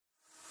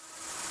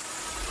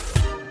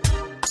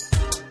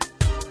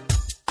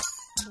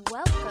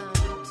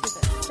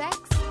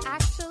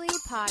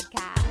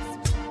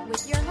Podcast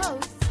with your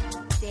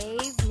host,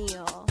 Dave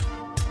Neal.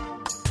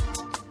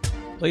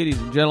 Ladies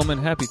and gentlemen,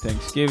 happy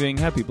Thanksgiving,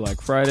 happy Black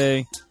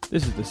Friday.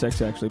 This is the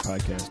Sex Actually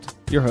Podcast.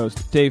 Your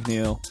host, Dave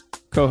Neal,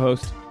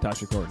 co-host,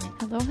 Tasha Courtney.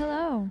 Hello,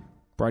 hello.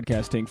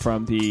 Broadcasting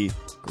from the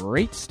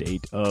great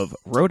state of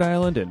Rhode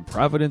Island and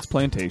Providence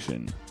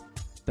Plantation.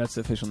 That's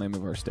the official name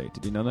of our state.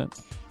 Did you know that?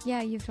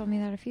 Yeah, you've told me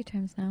that a few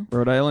times now.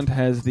 Rhode Island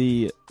has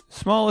the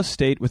smallest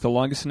state with the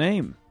longest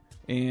name.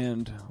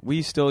 And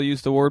we still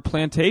use the word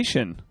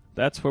plantation.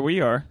 That's where we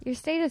are. Your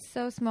state is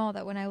so small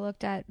that when I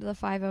looked at the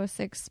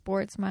 506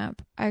 sports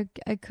map, I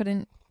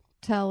couldn't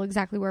tell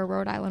exactly where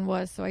Rhode Island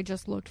was, so I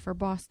just looked for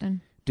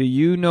Boston. Do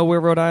you know where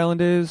Rhode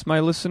Island is,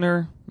 my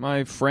listener,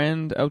 my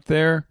friend out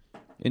there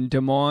in Des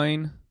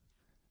Moines,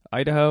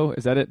 Idaho?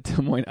 Is that it?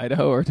 Des Moines,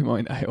 Idaho, or Des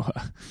Moines,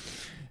 Iowa?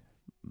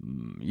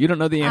 You don't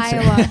know the answer.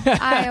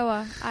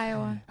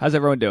 Iowa. How's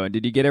everyone doing?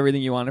 Did you get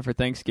everything you wanted for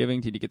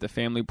Thanksgiving? Did you get the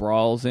family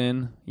brawls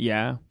in?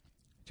 Yeah.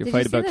 Did you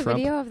fight about see the Trump?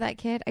 video of that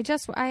kid?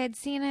 I had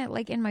seen it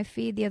like in my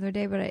feed the other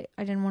day, but I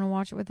didn't want to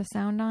watch it with the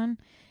sound on.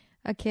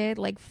 A kid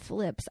like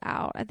flips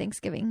out at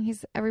Thanksgiving.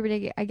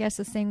 Everybody I guess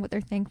is saying what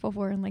they're thankful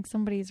for, and like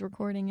somebody's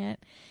recording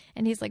it,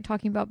 and he's like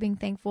talking about being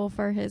thankful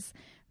for his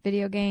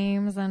video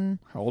games. And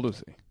how old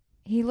is he?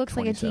 He looks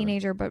 27. like a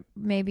teenager, but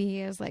maybe he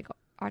is like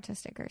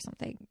autistic or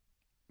something.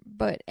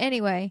 But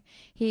anyway,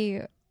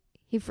 he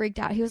freaked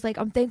out. He was like,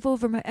 I'm thankful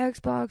for my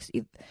Xbox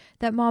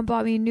that mom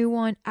bought me a new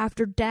one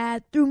after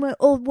dad threw my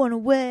old one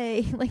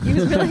away. Like, he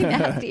was really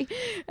nasty.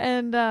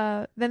 And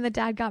then the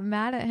dad got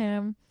mad at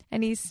him,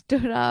 and he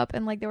stood up,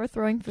 and like they were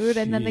throwing food.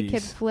 And then the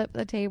kid flipped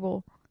the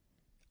table.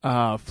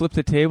 Flip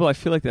the table? I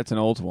feel like that's an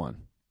old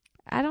one.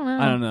 I don't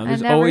know.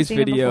 There's always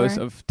videos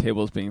of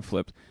tables being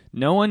flipped.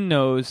 No one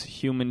knows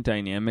human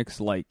dynamics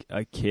like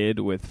a kid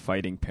with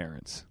fighting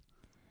parents,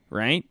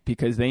 right?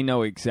 Because they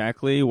know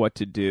exactly what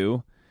to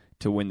do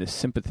to win the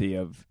sympathy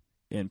of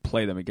and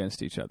play them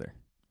against each other.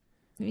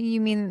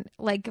 You mean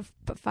like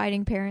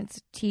fighting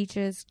parents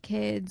teaches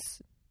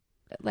kids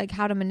like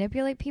how to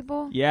manipulate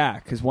people? Yeah,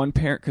 because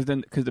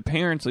because the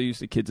parents will use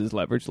the kids as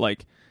leverage.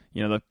 Like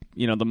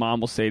the mom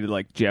will say to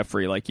like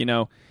Jeffrey, like,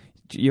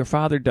 your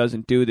father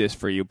doesn't do this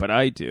for you, but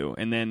I do.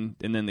 And then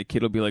the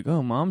kid will be like,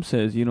 oh, mom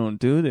says you don't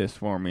do this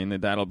for me. And the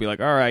dad will be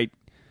like, all right,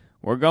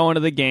 we're going to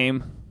the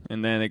game.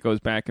 And then it goes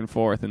back and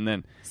forth, and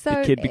then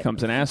the kid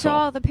becomes an asshole. So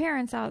all the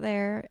parents out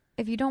there,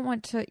 if you don't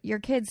want your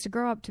kids to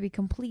grow up to be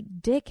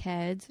complete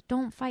dickheads,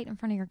 don't fight in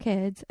front of your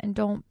kids, and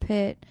don't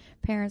pit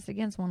parents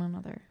against one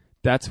another.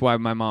 That's why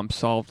my mom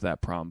solved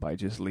that problem by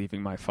just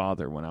leaving my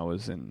father when I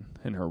was in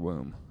her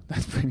womb.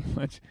 That's pretty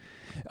much.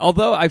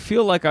 Although I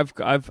feel like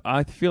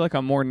I feel like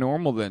I'm more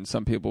normal than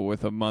some people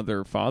with a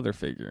mother-father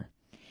figure.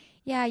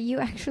 Yeah, you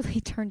actually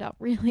turned out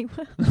really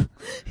well.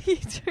 You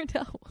turned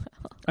out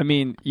well. I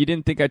mean, you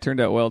didn't think I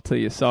turned out well till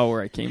you saw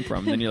where I came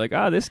from. Then you're like,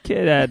 this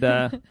kid had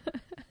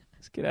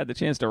the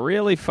chance to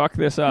really fuck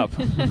this up.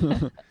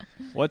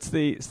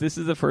 This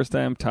is the first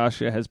time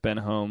Tasha has been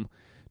home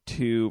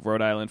to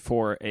Rhode Island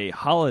for a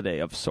holiday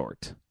of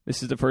sort.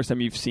 This is the first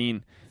time you've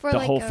seen for the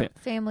like whole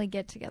family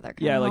get together.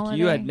 Yeah, like holiday.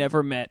 You had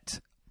never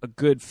met a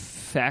good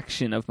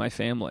faction of my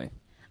family.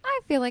 I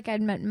feel like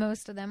I'd met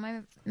most of them.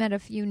 I've met a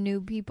few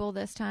new people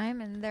this time,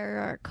 and there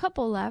are a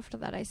couple left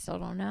that I still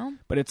don't know.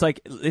 But it's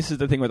like, this is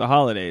the thing with the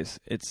holidays.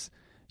 It's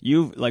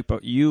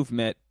you've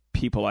met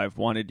people I've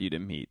wanted you to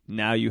meet.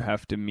 Now you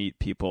have to meet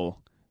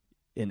people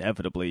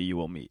inevitably you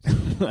will meet.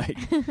 Like,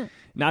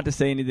 not to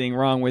say anything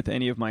wrong with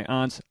any of my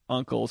aunts,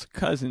 uncles,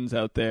 cousins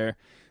out there,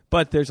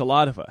 but there's a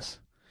lot of us.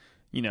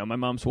 My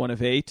mom's one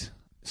of 8.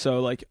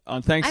 So, like,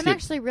 on Thanksgiving... I'm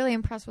actually really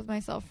impressed with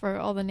myself for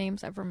all the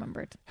names I've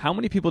remembered. How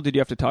many people did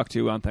you have to talk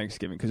to on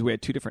Thanksgiving? Because we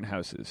had 2 different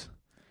houses.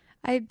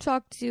 I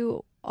talked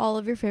to all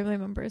of your family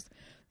members.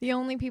 The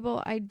only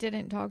people I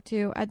didn't talk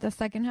to at the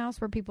second house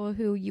were people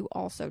who you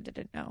also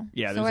didn't know.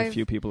 Yeah, there's a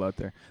few people out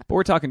there. But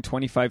we're talking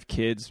 25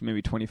 kids,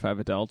 maybe 25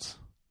 adults,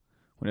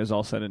 when it was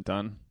all said and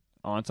done.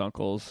 Aunts,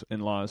 uncles,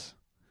 in-laws,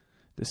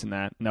 this and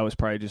that. And that was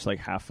probably just like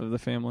half of the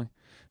family.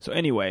 So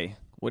anyway,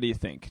 what do you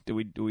think? Do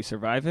we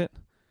survive it?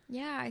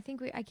 Yeah, I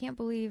think I can't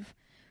believe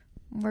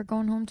we're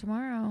going home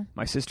tomorrow.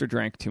 My sister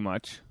drank too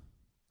much,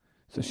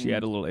 so she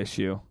had a little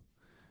issue.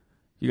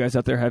 You guys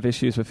out there have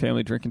issues with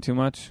family drinking too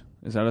much?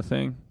 Is that a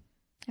thing?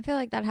 I feel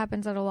like that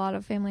happens at a lot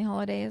of family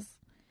holidays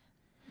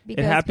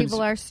because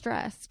people are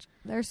stressed.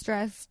 They're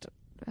stressed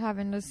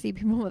having to see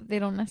people that they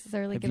don't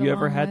necessarily get along with. Have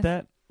you ever had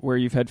that where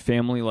you've had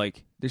family,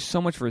 like, there's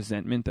so much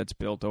resentment that's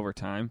built over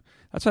time?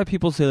 That's why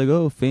people say, like,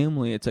 oh,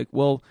 family. It's like,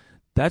 well,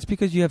 that's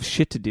because you have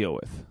shit to deal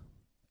with.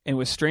 And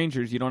with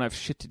strangers, you don't have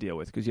shit to deal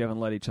with because you haven't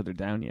let each other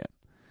down yet.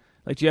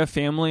 Like, do you have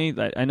family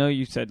that, I know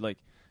you said, like,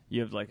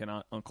 you have, like, an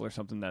uncle or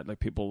something that, like,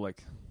 people,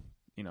 like,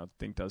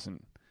 think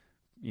doesn't,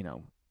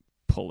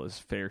 pull his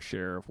fair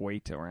share of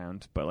weight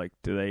around. But, like,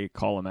 do they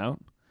call him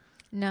out?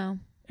 No.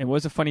 And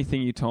what's a funny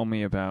thing you told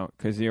me about,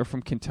 because you're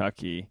from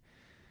Kentucky,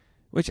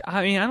 which,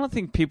 I mean, I don't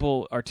think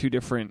people are too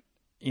different.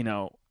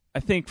 I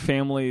think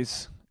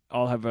families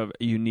all have a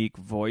unique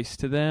voice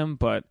to them,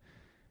 but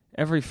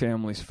every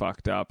family's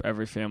fucked up.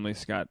 Every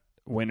family's got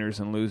winners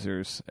and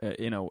losers.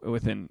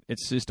 Within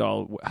it's just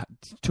all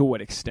to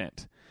what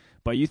extent.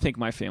 But you think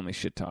my family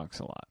shit talks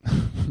a lot.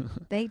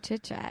 They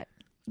chit chat.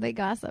 They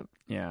gossip.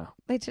 Yeah.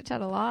 They chit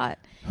chat a lot.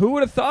 Who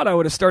would have thought I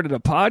would have started a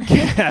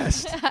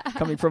podcast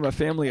coming from a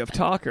family of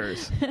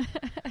talkers?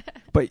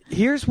 But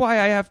here's why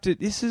I have to.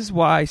 This is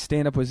why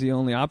stand-up was the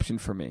only option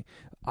for me.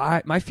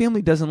 My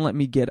family doesn't let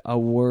me get a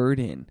word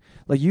in.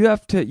 Like you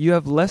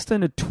have less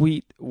than a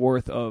tweet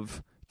worth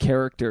of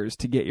characters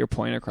to get your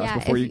point across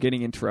before you're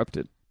getting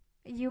interrupted.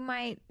 You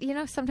might,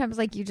 sometimes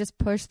like you just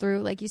push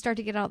through, like you start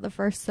to get out the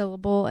first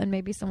syllable and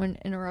maybe someone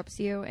interrupts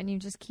you and you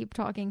just keep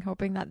talking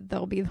hoping that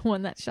they'll be the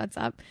one that shuts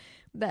up.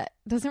 That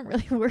doesn't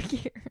really work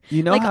here.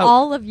 Like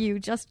all of you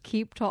just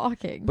keep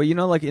talking. But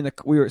like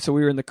we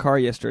were in the car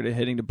yesterday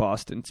heading to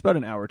Boston. It's about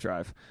an hour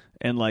drive.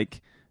 And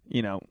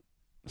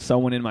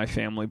someone in my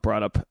family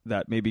brought up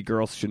that maybe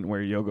girls shouldn't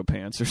wear yoga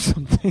pants or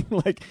something.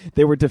 Like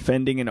they were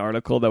defending an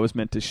article that was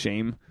meant to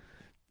shame.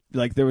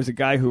 Like there was a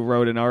guy who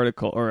wrote an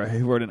article or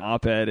who wrote an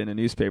op-ed in a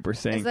newspaper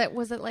saying...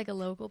 Was it like a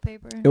local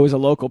paper? It was a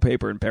local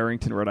paper in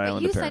Barrington, Rhode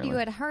Island, You apparently. said you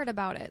had heard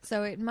about it,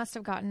 so it must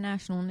have gotten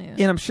national news.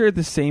 And I'm sure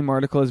the same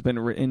article has been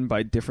written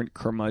by different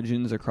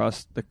curmudgeons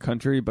across the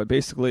country, but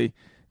basically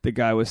the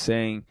guy was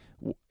saying,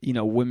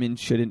 women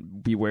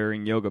shouldn't be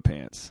wearing yoga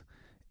pants.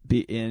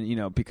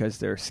 Because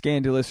they're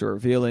scandalous or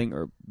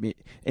revealing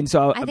and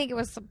so I think it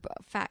was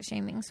fat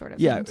shaming sort of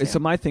thing too. So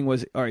my thing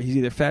was, all right, he's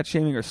either fat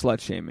shaming or slut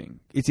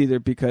shaming. It's either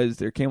because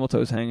their camel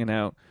toes hanging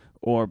out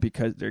or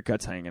because their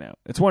guts hanging out.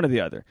 It's one or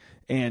the other.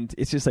 And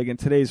it's just like in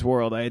today's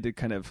world, I had to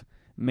kind of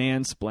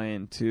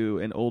mansplain to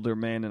an older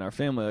man in our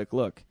family, like,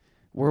 look,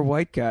 we're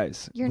white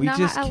guys. You're we not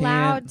just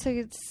allowed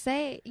can't... to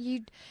say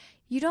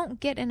you don't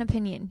get an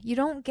opinion. You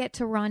don't get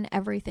to run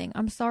everything.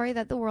 I'm sorry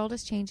that the world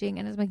is changing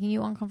and is making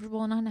you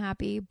uncomfortable and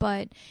unhappy,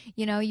 but,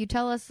 you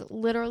tell us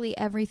literally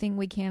everything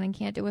we can and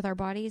can't do with our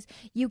bodies.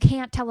 You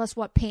can't tell us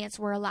what pants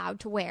we're allowed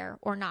to wear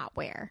or not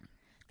wear.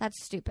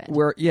 That's stupid.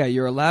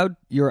 You're allowed,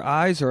 your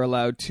eyes are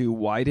allowed to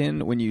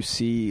widen when you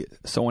see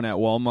someone at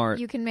Walmart.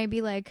 You can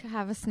maybe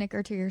have a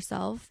snicker to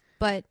yourself,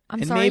 but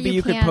and sorry maybe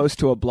you can't. can post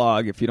to a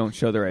blog if you don't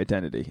show their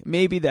identity.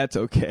 Maybe that's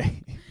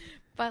okay.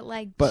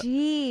 But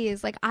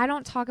geez, I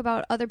don't talk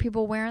about other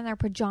people wearing their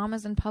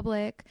pajamas in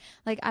public.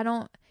 I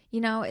don't,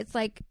 it's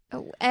like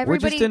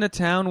everybody. We're just in a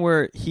town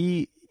where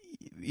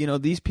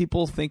these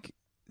people think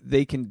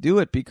they can do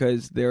it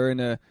because they're in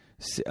a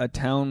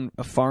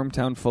farm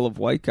town full of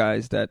white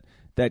guys that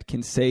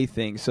can say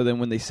things. So then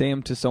when they say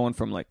them to someone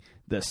from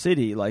the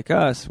city like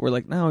us, we're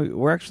like, no,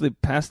 we're actually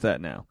past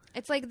that now.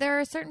 It's like there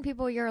are certain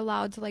people you're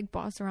allowed to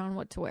boss around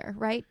what to wear,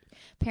 right?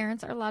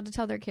 Parents are allowed to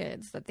tell their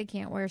kids that they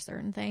can't wear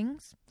certain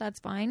things.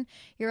 That's fine.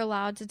 You're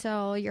allowed to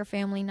tell your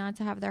family not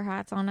to have their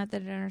hats on at the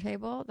dinner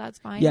table. That's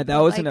fine. Yeah, that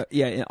was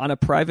on a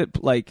private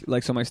so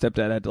my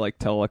stepdad had to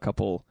tell a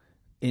couple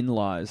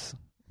in-laws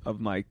of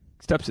my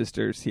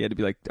stepsisters. He had to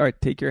be like, all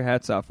right, take your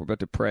hats off. We're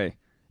about to pray.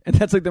 And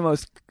that's the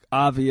most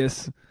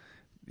obvious,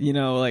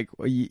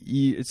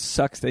 it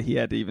sucks that he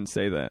had to even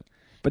say that.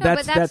 But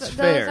that's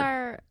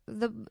fair.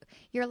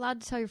 You're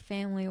allowed to tell your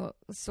family what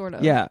sort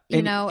of. Yeah,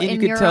 and you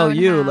could tell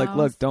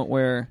look, don't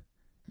wear.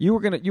 You were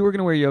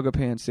gonna wear yoga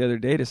pants the other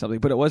day to something,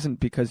 but it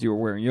wasn't because you were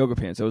wearing yoga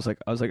pants. I was like,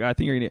 I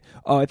think you're gonna.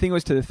 Oh, I think it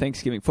was to the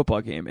Thanksgiving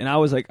football game, and I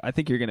was like, I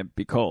think you're gonna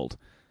be cold,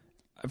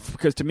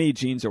 because to me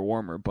jeans are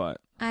warmer,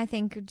 but. I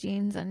think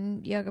jeans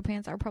and yoga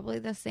pants are probably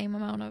the same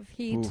amount of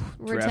heat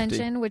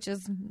retention, drafty. which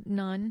is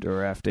none.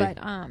 Drafty. But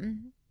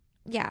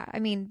yeah, I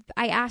mean,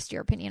 I asked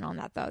your opinion on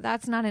that, though.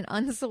 That's not an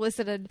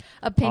unsolicited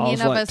opinion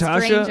of a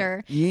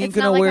stranger. You ain't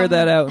going to wear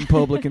that out in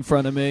public in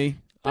front of me.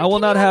 I will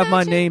not have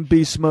my name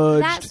be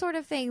smudged. That sort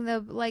of thing,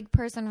 the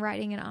person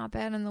writing an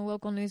op-ed in the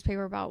local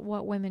newspaper about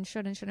what women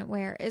should and shouldn't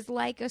wear is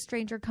like a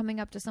stranger coming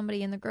up to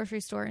somebody in the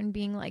grocery store and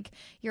being like,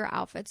 your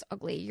outfit's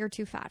ugly, you're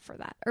too fat for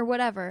that, or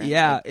whatever.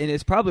 Yeah, and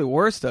it's probably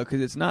worse, though,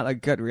 because it's not a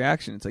gut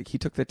reaction. It's he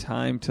took the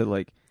time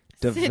to,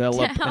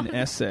 develop an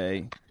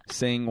essay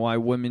saying why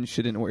women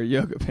shouldn't wear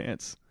yoga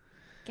pants.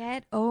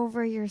 Get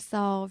over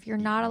yourself. You're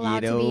not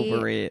allowed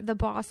to be the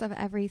boss of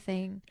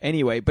everything.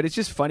 Anyway, but it's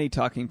just funny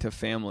talking to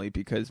family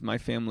because my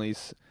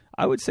family's,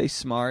 I would say,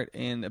 smart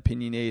and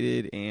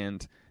opinionated,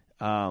 and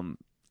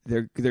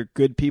they're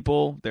good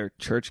people. They're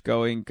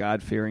church-going,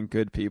 God-fearing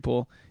good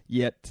people.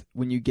 Yet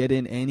when you get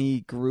in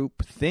any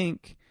group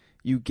think,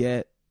 you're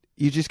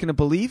just going to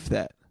believe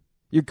that.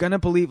 You're going to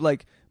believe,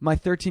 my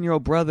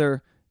 13-year-old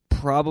brother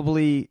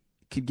probably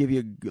could give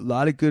you a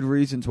lot of good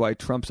reasons why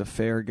Trump's a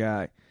fair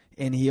guy,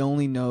 and he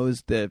only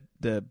knows the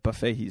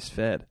buffet he's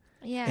fed.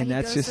 Yeah, and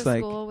that's goes just to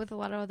school with a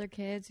lot of other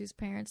kids whose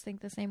parents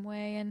think the same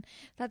way, and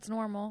that's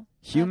normal.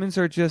 Humans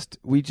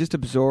we just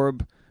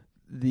absorb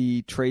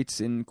the traits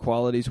and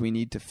qualities we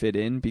need to fit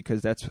in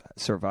because that's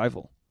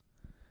survival.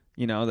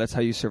 That's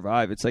how you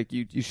survive. It's like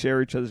you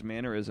share each other's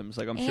mannerisms.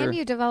 I'm sure. And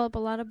you develop a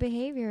lot of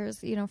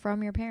behaviors,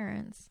 from your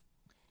parents.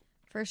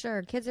 For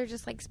sure. Kids are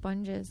just like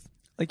sponges.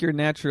 You're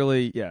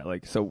naturally,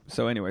 so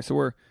anyway,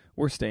 so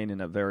we're staying in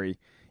a very,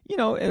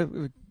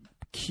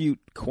 cute,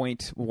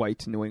 quaint,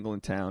 white New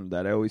England town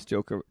that I always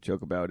joke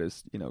about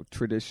is,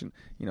 tradition.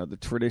 The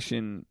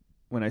tradition,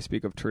 when I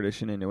speak of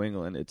tradition in New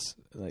England, it's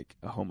like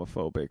a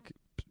homophobic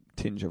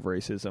tinge of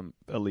racism,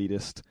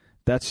 elitist.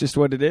 That's just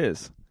what it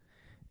is.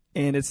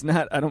 And it's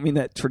not, I don't mean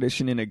that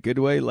tradition in a good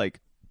way, like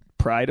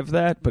pride of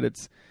that, but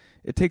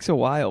it takes a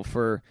while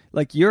for,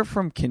 like, you're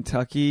from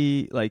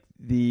Kentucky, like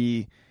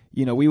we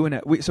went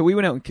out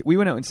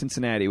in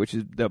Cincinnati, which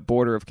is the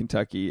border of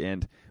Kentucky,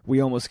 and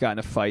we almost got in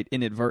a fight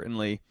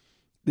inadvertently.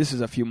 This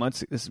is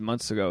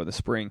months ago in the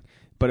spring,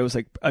 but it was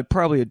like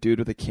probably a dude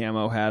with a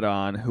camo hat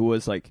on who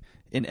was like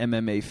an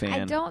MMA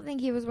fan. I don't think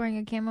he was wearing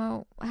a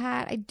camo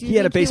hat. He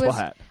had a baseball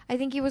hat. I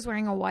think he was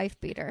wearing a wife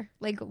beater,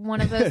 like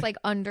one of those like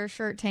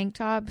undershirt tank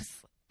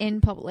tops in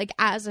public, like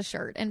as a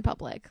shirt in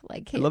public.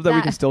 Like, I love that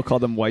we can still call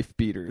them wife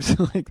beaters.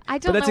 Like, I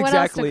don't but that's know what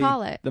exactly else to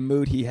call it. The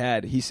mood he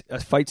had. A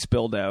fight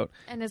spilled out,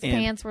 and his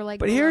pants were like.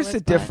 But here's the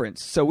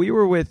difference. So we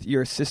were with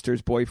your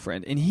sister's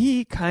boyfriend, and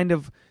he kind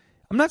of.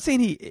 I'm not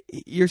saying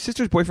your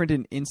sister's boyfriend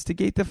didn't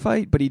instigate the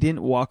fight, but he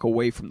didn't walk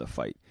away from the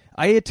fight.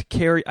 I had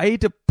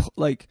to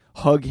like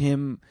hug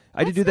him.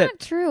 I had to do that. That's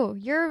not true.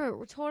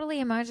 You're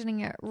totally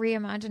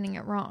reimagining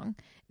it wrong.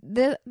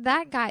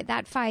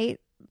 That fight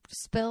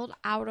spilled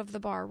out of the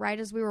bar right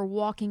as we were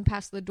walking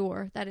past the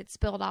door that it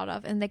spilled out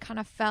of, and they kind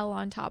of fell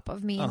on top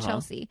of me and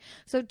Chelsea.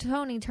 So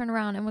Tony turned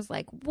around and was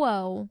like,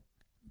 "Whoa,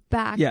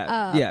 back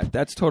up. Yeah,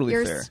 that's totally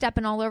You're fair.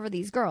 stepping all over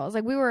these girls."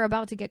 Like, we were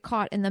about to get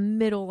caught in the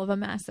middle of a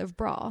massive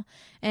brawl.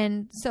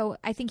 And so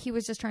I think he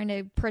was just trying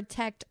to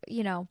protect,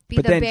 be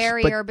the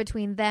barrier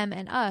between them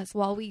and us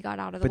while we got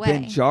out of the way. But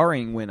then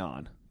jarring went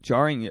on.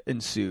 Jarring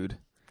ensued.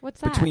 What's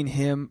that? Between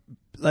him,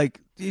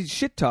 like,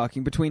 shit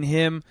talking between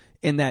him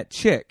and that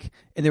chick.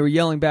 And they were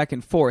yelling back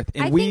and forth.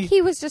 And I think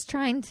he was just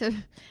trying to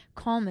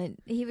calm it.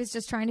 He was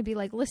just trying to be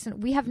like, listen,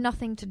 we have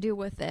nothing to do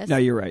with this. No,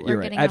 you're right. You're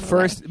right. At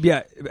first,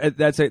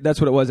 that's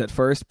what it was at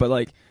first. But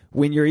like,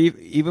 when you're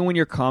even when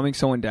you're calming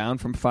someone down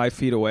from 5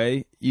 feet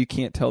away, you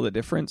can't tell the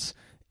difference.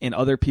 And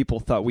other people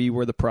thought we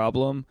were the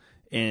problem,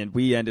 and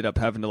we ended up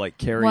having to like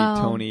carry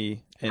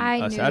Tony and us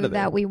out of there. I knew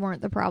that we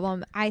weren't the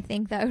problem. I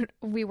think that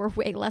we were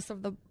way less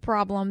of the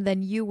problem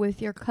than you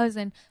with your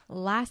cousin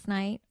last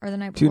night or the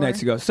night before. 2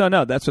 nights ago. So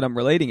no, that's what I'm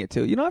relating it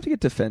to. You don't have to get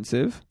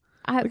defensive.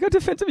 Look how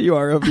defensive you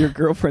are of your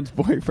girlfriend's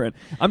boyfriend.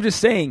 I'm just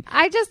saying.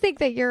 I just think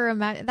that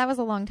that was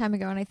a long time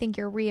ago, and I think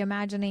you're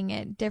reimagining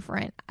it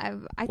different.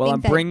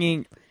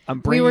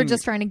 We were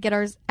just trying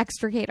to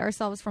extricate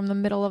ourselves from the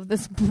middle of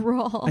this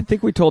brawl. I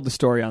think we told the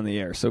story on the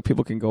air, so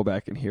people can go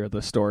back and hear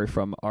the story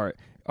from our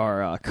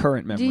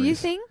current memories. Do you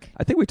think?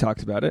 I think we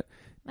talked about it.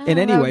 And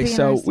anyway,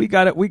 so we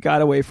got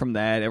away from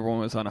that.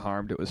 Everyone was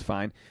unharmed. It was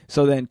fine.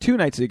 So then 2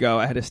 nights ago,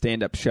 I had a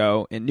stand-up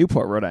show in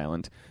Newport, Rhode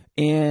Island,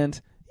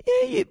 and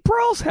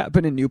brawls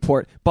happen in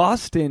Newport.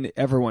 Boston,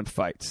 everyone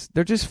fights.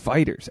 They're just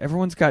fighters.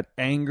 Everyone's got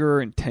anger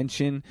and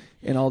tension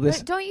and all this.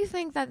 But don't you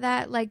think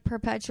that like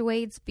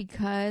perpetuates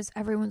because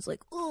everyone's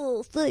like,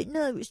 oh, fighting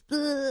Irish,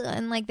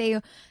 and like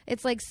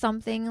it's like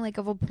something like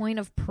of a point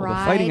of pride. Well,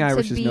 the Fighting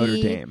Irish is Notre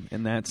Dame,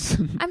 and that's.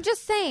 I'm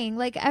just saying,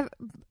 like,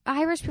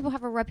 Irish people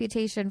have a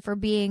reputation for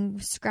being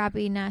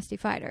scrappy, nasty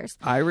fighters.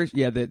 Irish,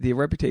 yeah, the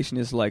reputation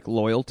is like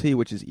loyalty,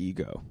 which is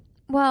ego.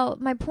 Well,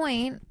 my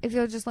point, if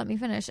you'll just let me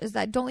finish, is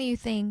that don't you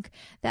think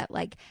that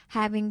like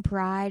having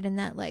pride and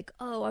that like,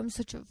 oh, I'm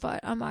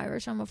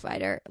Irish, I'm a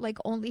fighter, like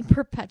only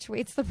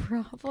perpetuates the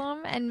problem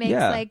and makes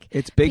like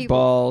it's big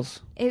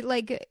balls. It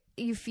like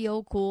you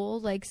feel cool,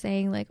 like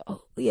saying like,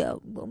 oh yeah,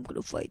 I'm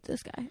gonna fight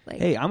this guy. Like,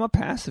 hey, I'm a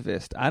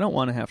pacifist. I don't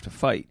want to have to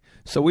fight.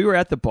 So we were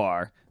at the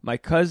bar. My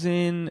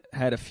cousin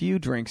had a few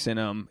drinks in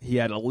him. He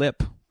had a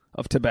lip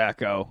of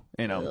tobacco,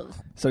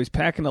 So he's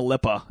packing a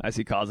lippa, as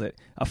he calls it.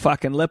 A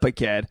fucking lippa,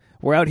 kid.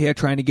 We're out here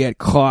trying to get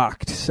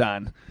cocked,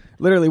 son.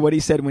 Literally what he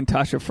said when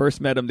Tasha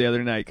first met him the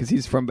other night, because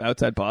he's from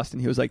outside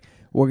Boston. He was like,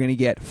 we're going to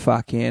get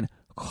fucking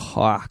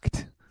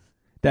cocked.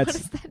 What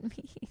does that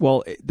mean?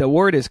 Well, the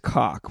word is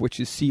cock, which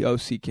is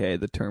C-O-C-K,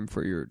 the term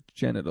for your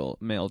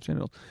male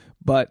genital.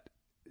 But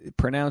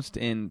pronounced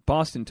in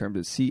Boston terms,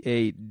 it's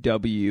C-A-W-H-H-H.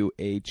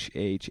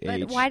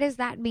 But why does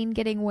that mean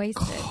getting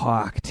wasted?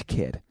 Cocked,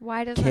 kid.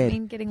 Why does that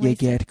mean getting wasted?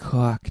 You get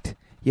cocked.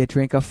 You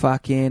drink a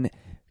fucking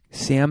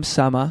Sam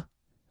Summer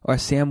or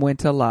Sam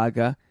Winter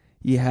lager.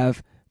 You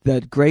have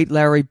the Great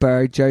Larry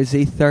Bird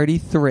Jersey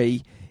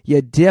 33.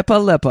 You dip a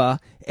lipper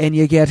and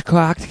you get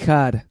cocked,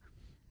 cud.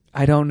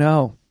 I don't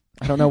know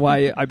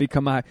why I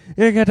become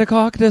you get a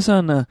cocked this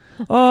on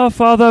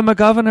Father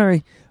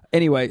McGovernor.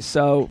 Anyway,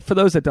 so for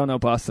those that don't know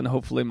Boston,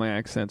 hopefully my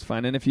accent's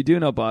fine. And if you do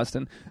know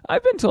Boston,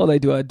 I've been told I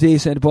do a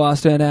decent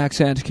Boston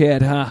accent,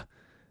 kid, huh?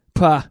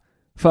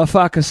 For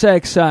fuck's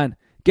sake, son.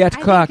 Get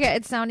cocked. I think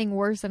it's sounding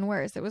worse and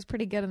worse. It was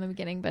pretty good in the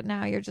beginning, but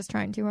now you're just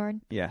trying too hard.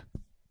 Yeah.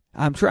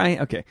 I'm trying.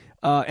 Okay.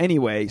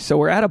 Anyway, so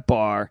we're at a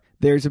bar.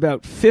 There's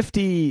about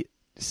 50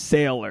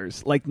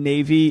 sailors, like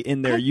Navy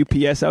in their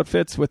UPS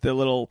outfits with the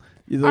little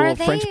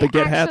French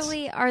baguette hats.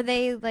 Are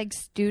they like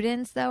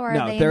students though? Or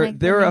No, are they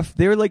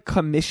they're like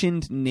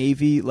commissioned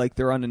Navy, like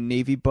they're on a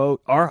Navy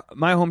boat.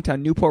 My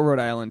hometown, Newport, Rhode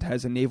Island,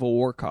 has a Naval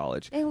War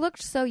College. They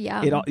looked so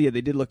young. Yeah,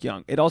 they did look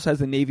young. It also has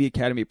the Navy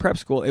Academy Prep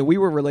School, and we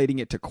were relating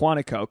it to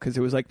Quantico because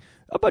it was like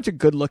a bunch of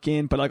good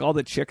looking, but like all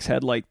the chicks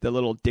had like the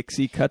little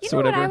Dixie cuts You know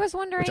or whatever. what I was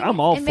wondering, which I'm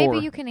all and for.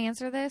 maybe you can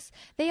answer this.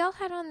 They all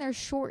had on their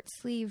short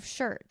sleeve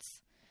shirts.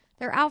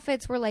 Their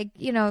outfits were like,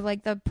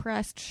 like the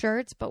pressed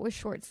shirts, but with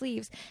short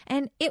sleeves.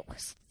 And it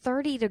was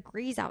 30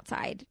 degrees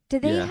outside.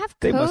 Did they have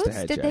they must coats?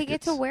 have had Did they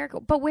get to jackets. wear?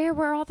 But where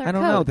were all their coats?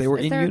 I don't know. They were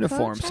Is in there a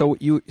uniform. coat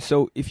check?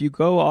 So if you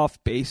go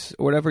off base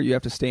or whatever, you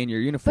have to stay in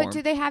your uniform. But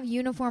do they have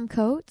uniform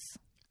coats?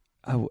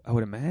 I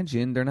would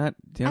imagine they're not.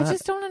 I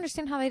just don't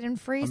understand how they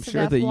didn't freeze I'm to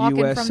sure death the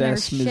walking from their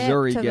USS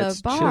Missouri ship to gets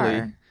the bar.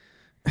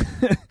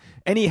 chilly.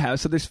 Anyhow,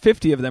 so there's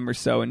 50 of them or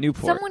so in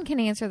Newport. Someone can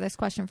answer this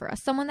question for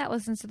us. Someone that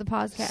listens to the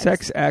podcast.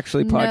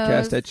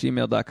 Sexactuallypodcast at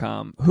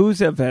gmail.com.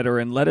 Who's a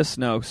veteran? Let us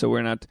know so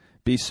we're not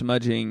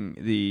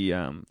besmudging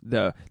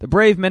the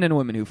brave men and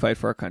women who fight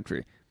for our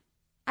country.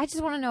 I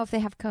just want to know if they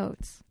have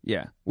coats.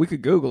 Yeah, we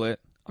could Google it.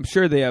 I'm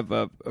sure they have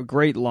a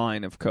great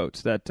line of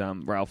coats that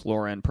Ralph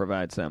Lauren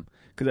provides them,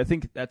 because I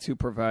think that's who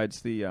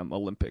provides the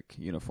Olympic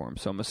uniform.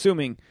 So I'm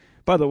assuming,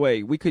 by the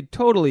way, we could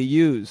totally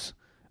use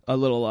a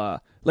little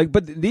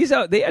but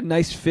they had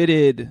nice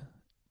fitted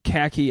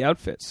khaki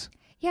outfits.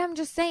 Yeah, I'm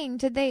just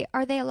saying,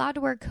 are they allowed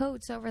to wear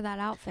coats over that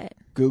outfit?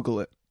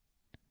 Google it.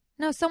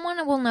 No,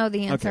 someone will know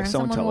the answer, Okay, and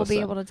someone someone tell will us be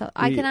that. able to tell.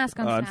 I can ask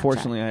on Snapchat.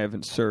 Unfortunately, I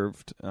haven't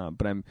served,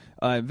 but I'm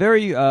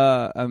very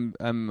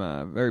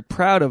very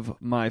proud of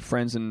my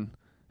friends and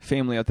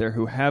family out there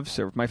who have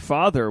served. My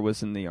father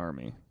was in the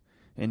Army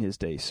in his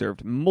day,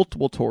 served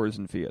multiple tours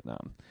in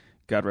Vietnam.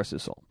 God rest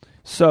his soul.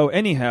 So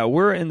anyhow,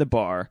 we're in the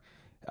bar.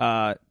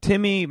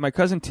 Timmy, my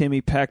cousin Timmy,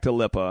 packed a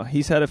lippa.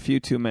 He's had a few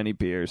too many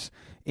beers,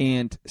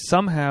 and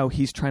somehow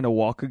he's trying to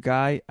walk a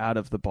guy out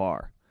of the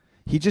bar.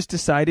 He just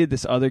decided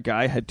this other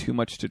guy had too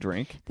much to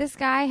drink. This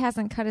guy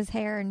hasn't cut his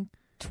hair in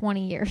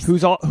 20 years.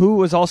 Who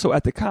was also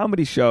at the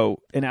comedy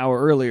show an hour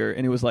earlier,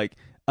 and it was like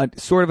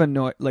sort of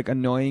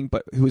annoying,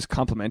 but who was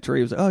complimentary.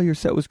 He was like, "Oh, your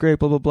set was great,"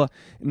 blah blah blah.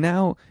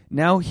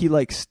 Now he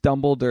like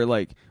stumbled or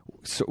like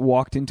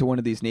walked into one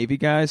of these Navy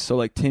guys. So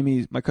like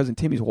my cousin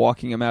Timmy's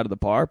walking him out of the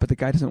bar, but the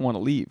guy doesn't want to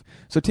leave.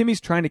 So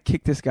Timmy's trying to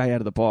kick this guy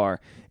out of the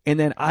bar. And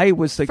then I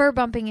was like... For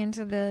bumping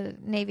into the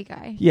Navy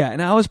guy. Yeah,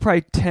 and I was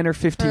probably 10 or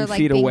 15 for,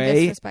 feet being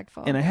away.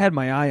 Disrespectful. And I had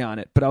my eye on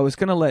it. But I was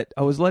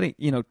letting,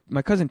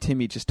 my cousin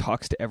Timmy just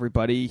talks to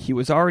everybody. He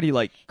was already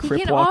like crip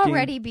He can walking.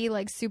 already be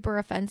like super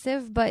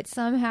offensive, but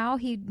somehow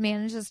he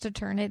manages to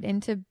turn it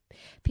into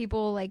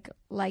people like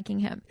liking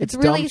him. It's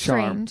really dumb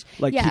charm. strange.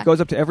 Like yeah. he goes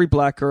up to every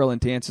black girl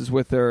and dances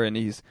with her, and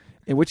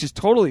which is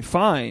totally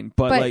fine,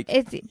 but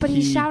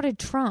he shouted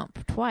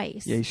Trump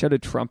twice. Yeah, he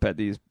shouted Trump at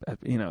these,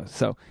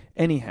 So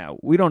anyhow,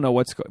 we don't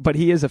know but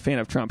he is a fan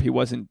of Trump. He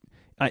wasn't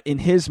in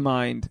his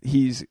mind.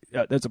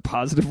 There's a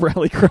positive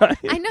rally cry.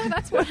 I know,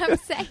 that's what I'm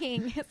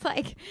saying. It's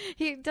like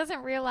he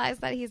doesn't realize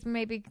that he's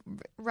maybe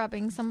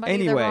rubbing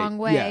somebody the wrong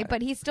way, yeah.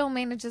 but he still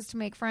manages to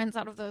make friends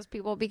out of those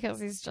people because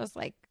he's just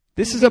like.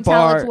 This is a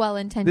bar. It's well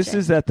intentioned. This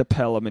is at the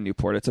Pelham in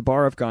Newport. It's a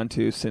bar I've gone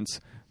to since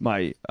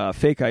my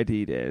fake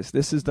ID days.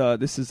 This is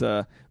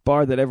a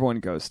bar that everyone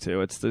goes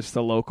to. It's just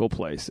a local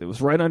place. It was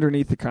right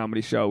underneath the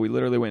comedy show. We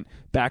literally went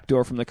back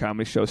door from the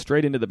comedy show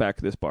straight into the back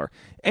of this bar.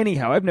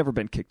 Anyhow, I've never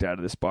been kicked out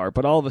of this bar,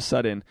 but all of a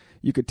sudden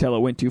you could tell it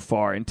went too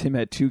far, and Tim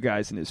had two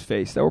guys in his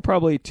face that were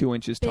probably 2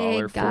 inches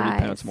taller, 40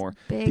 pounds more.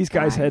 These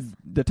guys had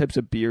the types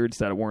of beards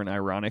that weren't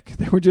ironic.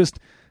 They were just...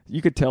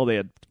 You could tell they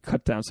had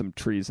cut down some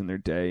trees in their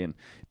day. And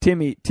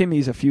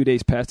Timmy's a few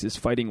days past his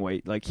fighting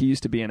weight. Like, he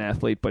used to be an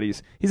athlete, but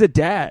he's a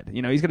dad.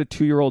 He's got a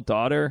 2-year-old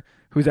daughter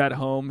who's at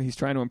home. He's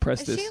trying to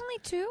impress Is she only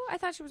 2? I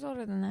thought she was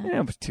older than that.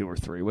 Yeah, it was 2 or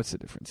 3. What's the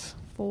difference?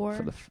 4.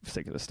 For the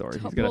sake of the story.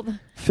 He's got a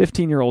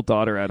 15-year-old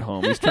daughter at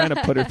home. He's trying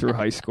to put her through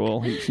high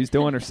school. She's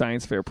doing her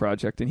science fair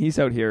project, and he's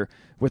out here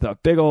with a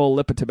big old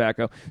lip of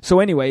tobacco. So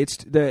anyway,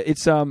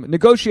 it's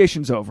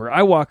negotiations over.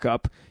 I walk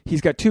up.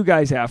 He's got 2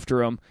 guys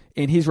after him,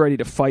 and he's ready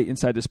to fight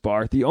inside this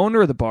bar. The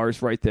owner of the bar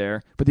is right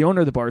there, but the owner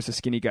of the bar is a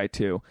skinny guy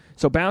too.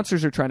 So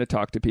bouncers are trying to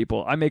talk to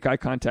people. I make eye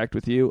contact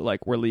with you,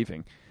 like we're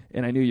leaving.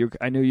 And I knew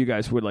you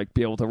guys would like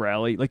be able to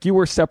rally. Like, you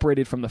were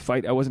separated from the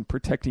fight. I wasn't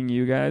protecting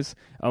you guys.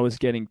 I was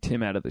getting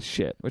Tim out of the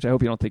shit, which I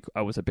hope you don't think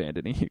I was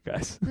abandoning you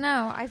guys.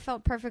 No, I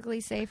felt perfectly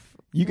safe.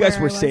 You guys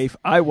were safe.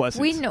 I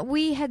wasn't.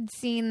 We had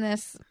seen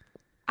this.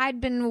 I'd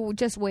been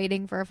just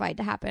waiting for a fight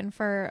to happen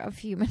for a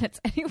few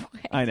minutes anyway.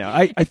 I know.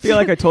 I feel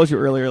like I told you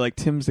earlier, like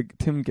Tim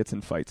gets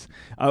in fights.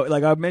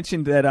 Like I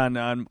mentioned that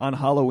on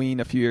Halloween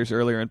a few years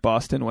earlier in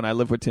Boston, when I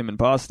lived with Tim in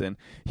Boston,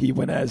 he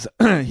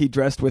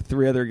dressed with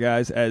 3 other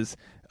guys as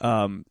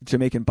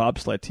Jamaican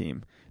bobsled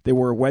team. They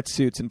wore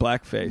wetsuits and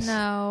blackface.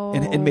 No.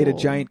 And made a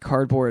giant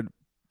cardboard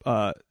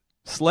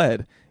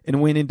sled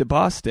and went into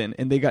Boston,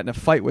 and they got in a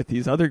fight with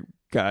these other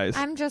guys.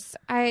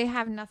 I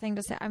have nothing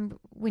to say.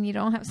 When you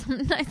don't have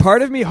something nice.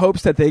 Part of me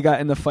hopes that they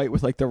got in the fight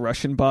with like the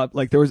Russian bob.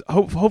 Like there was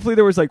hopefully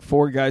there was like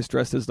 4 guys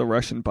dressed as the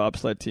Russian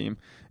bobsled team,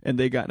 and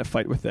they got in a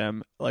fight with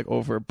them like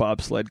over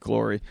bobsled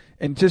glory.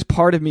 And just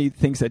part of me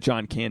thinks that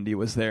John Candy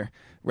was there.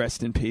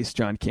 Rest in peace,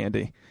 John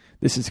Candy.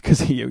 This is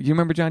because you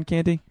remember John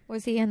Candy?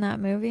 Was he in that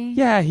movie?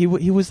 Yeah, he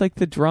was like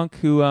the drunk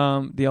who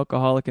the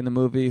alcoholic in the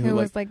movie Who who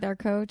was like their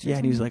coach? yeah,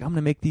 and he was like, I'm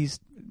gonna make these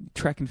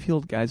track and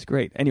field guys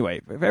great.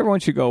 Anyway, if everyone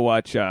should go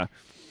watch.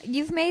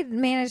 You've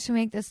managed to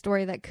make this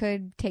story that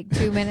could take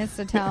 2 minutes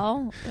to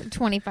tell,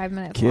 25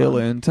 minutes.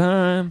 Killing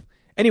time.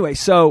 Anyway,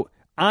 so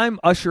I'm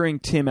ushering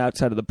Tim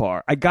outside of the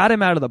bar. I got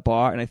him out of the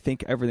bar, and I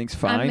think everything's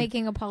fine. I'm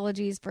making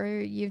apologies for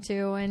you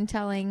two and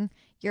telling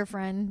your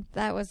friend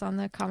that was on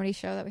the comedy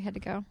show that we had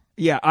to go.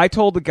 Yeah, I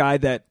told the guy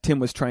that Tim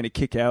was trying to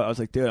kick out. I was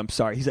like, dude, I'm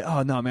sorry. He's like,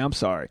 oh, no, man, I'm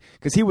sorry.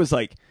 Because he was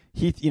like,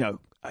 he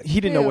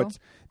didn't know what...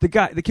 The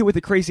kid with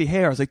the crazy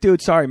hair. I was like,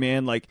 dude, sorry,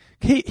 man. Like,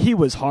 he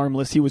was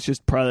harmless. He was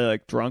just probably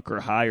like drunk or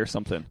high or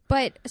something.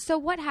 But so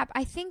what happened?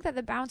 I think that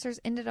the bouncers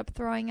ended up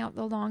throwing out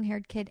the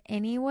long-haired kid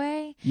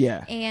anyway.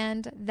 Yeah.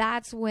 And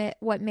that's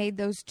what made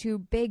those 2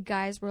 big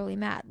guys really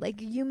mad.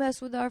 Like, you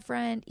mess with our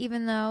friend,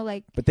 even though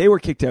like. But they were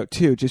kicked out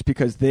too, just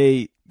because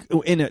here's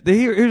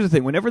the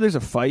thing. Whenever there's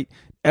a fight,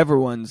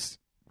 everyone's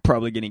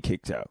probably getting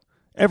kicked out.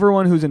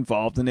 Everyone who's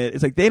involved in it,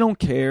 it's like they don't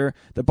care.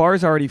 The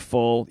bar's already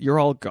full. You're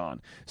all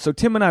gone. So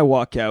Tim and I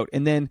walk out,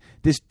 and then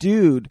this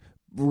dude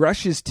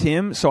rushes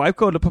Tim. So I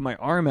go to put my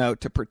arm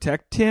out to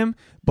protect Tim.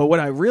 But what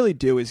I really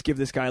do is give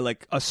this guy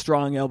like a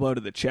strong elbow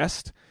to the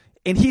chest.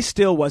 And he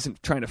still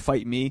wasn't trying to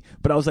fight me.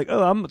 But I was like,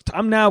 oh,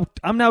 I'm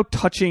now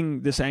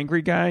touching this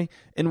angry guy.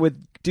 And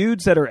with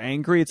dudes that are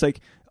angry, it's like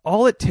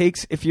all it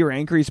takes if you're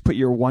angry is put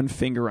your one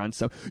finger on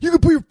something. You can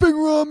put your finger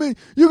on me.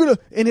 You're gonna,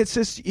 and it's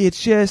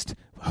just.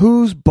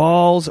 Whose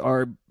balls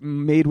are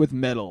made with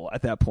metal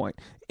at that point,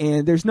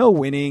 and there's no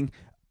winning.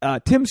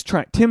 Tim's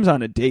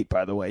on a date,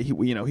 by the way.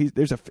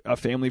 There's a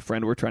family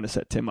friend we're trying to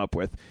set Tim up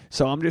with.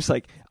 So I'm just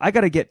like, I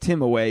got to get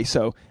Tim away.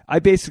 So I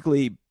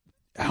basically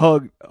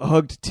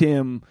hugged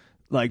Tim,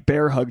 like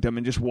bear hugged him,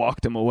 and just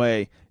walked him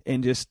away,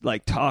 and just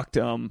like talked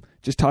to him,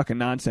 just talking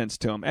nonsense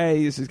to him.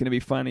 Hey, this is gonna be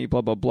funny,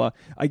 blah blah blah.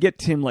 I get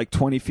Tim like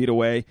 20 feet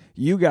away.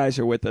 You guys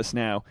are with us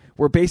now.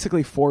 We're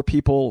basically 4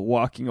 people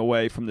walking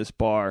away from this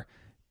bar.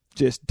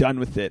 Just done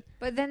with it.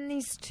 But then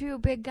these 2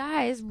 big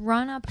guys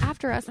run up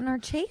after us and are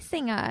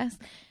chasing us.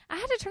 I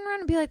had to turn around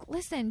and be like,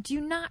 listen, do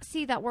you not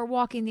see that we're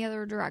walking the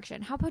other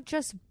direction? How about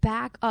just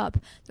back up?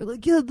 They're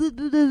like, yeah, blah,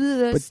 blah, blah,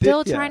 blah,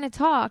 still trying to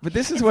talk. But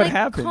this is what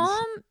happens.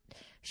 Calm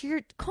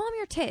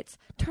your tits.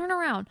 Turn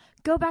around.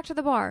 Go back to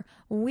the bar.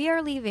 We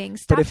are leaving.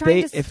 Stop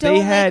trying to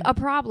make a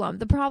problem.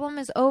 The problem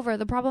is over.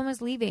 The problem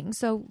is leaving.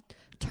 So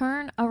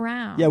turn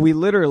around. Yeah, we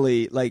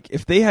literally, like,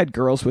 if they had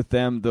girls with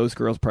them, those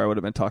girls probably would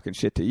have been talking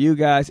shit to you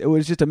guys. It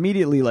was just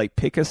immediately, like,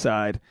 pick a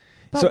side.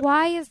 But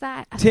why is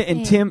that a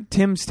thing? And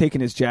Tim's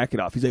taking his jacket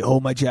off. He's like,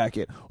 hold my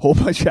jacket.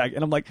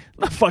 And I'm like,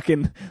 I'm not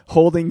fucking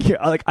holding you.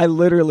 Like, I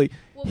literally...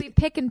 We'll be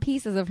picking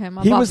pieces of him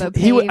above the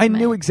pavement. I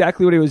knew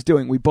exactly what he was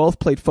doing. We both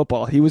played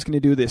football. He was going to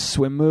do this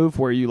swim move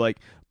where you, like,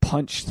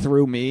 punch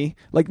through me.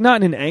 Like,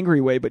 not in an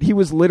angry way, but he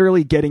was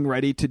literally getting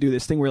ready to do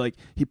this thing where, like,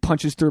 he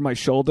punches through my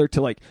shoulder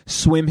to, like,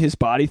 swim his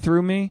body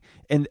through me.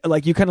 And,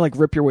 like, you kind of, like,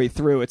 rip your way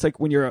through. It's like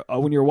when you're a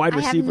wide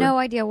receiver. I have no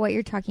idea what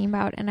you're talking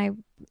about,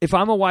 and if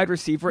I'm a wide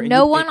receiver...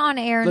 No one on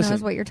air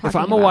knows what you're talking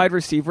about. If I'm a wide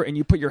receiver and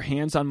you put your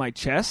hands on my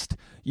chest,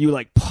 you,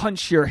 like,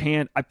 punch your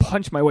hand... I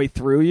punch my way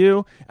through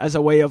you as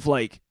a way of,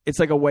 like... It's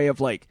like a way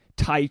of, like,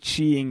 Tai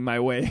Chi-ing my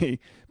way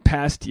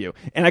past you.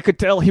 And I could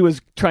tell he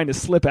was trying to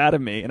slip out of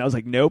me. And I was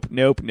like, nope.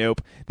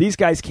 These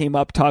guys came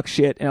up, talk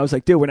shit. And I was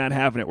like, dude, we're not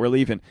having it. We're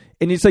leaving.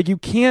 And it's like, you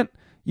can't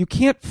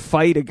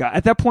fight a guy.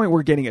 At that point,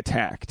 we're getting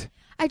attacked.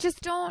 I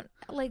just don't...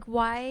 Like,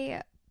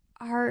 why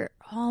are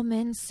all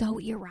men so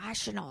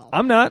irrational?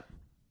 I'm not.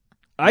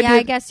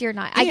 I guess you're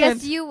not. I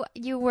guess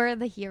you were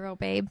the hero,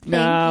 babe.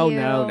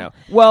 No.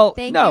 Well,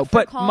 no,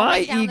 but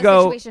my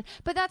ego.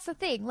 But that's the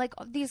thing. Like,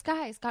 these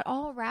guys got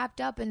all wrapped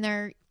up in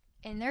their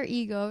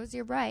egos.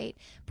 You're right.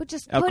 But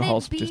just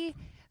Alcohol's couldn't be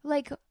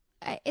like.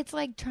 It's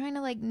like trying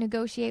to like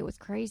negotiate with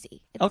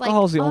crazy. It's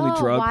Alcohol's like, the only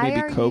drug. Why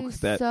maybe are coke. You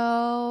that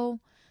so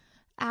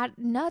at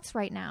nuts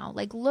right now.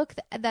 Like, look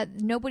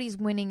that nobody's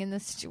winning in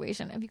this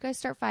situation. If you guys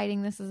start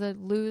fighting, this is a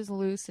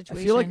lose-lose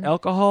situation. I feel like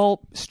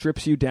alcohol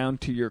strips you down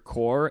to your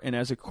core, and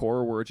as a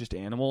core, we're just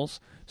animals.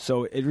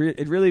 So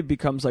it really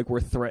becomes like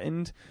we're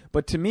threatened.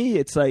 But to me,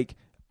 it's like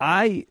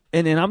and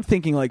I'm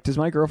thinking like, does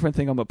my girlfriend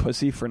think I'm a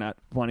pussy for not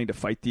wanting to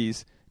fight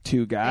these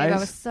 2 guys? Babe, I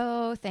was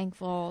so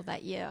thankful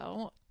that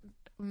you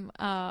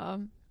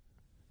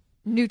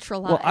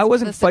neutralized. Well, I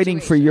wasn't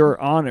fighting for your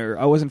honor.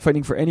 I wasn't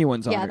fighting for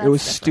anyone's honor. It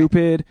was different.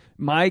 Stupid.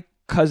 My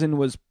cousin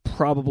was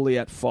probably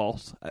at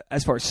fault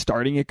as far as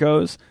starting it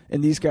goes,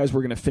 and these guys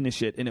were going to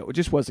finish it, and it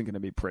just wasn't going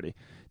to be pretty.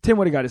 Tim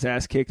would have got his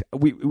ass kicked.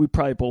 We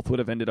probably both would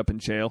have ended up in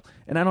jail,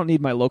 and I don't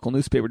need my local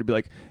newspaper to be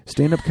like,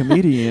 stand-up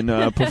comedian.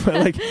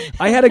 Like,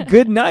 I had a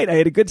good night. I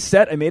had a good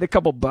set. I made a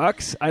couple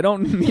bucks. I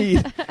don't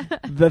need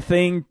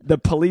the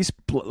police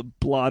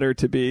blotter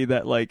to be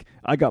that, like,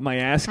 I got my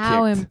ass kicked.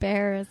 How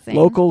embarrassing.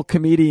 Local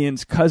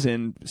comedian's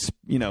cousin,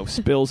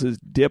 spills his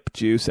dip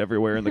juice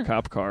everywhere in the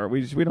cop car.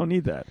 We don't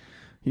need that.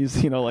 He's,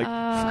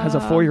 has a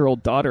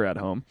 4-year-old daughter at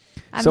home.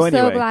 I'm so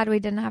anyway, glad we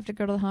didn't have to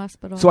go to the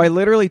hospital. So I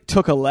literally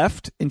took a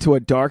left into a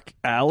dark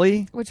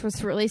alley. Which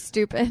was really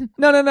stupid.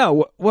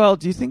 No. Well,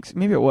 do you think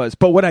maybe it was?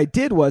 But what I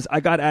did was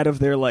I got out of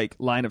their like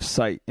line of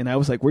sight, and I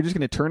was like, we're just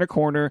going to turn a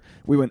corner.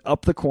 We went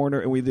up the corner,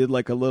 and we did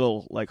like a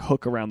little like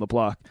hook around the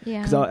block.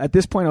 Yeah. Because at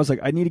this point, I was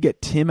like, I need to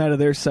get Tim out of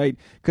their sight,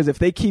 because if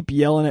they keep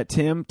yelling at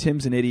Tim,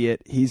 Tim's an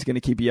idiot. He's going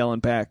to keep yelling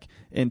back.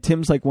 And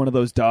Tim's like one of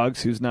those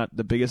dogs who's not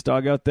the biggest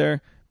dog out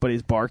there, but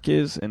his bark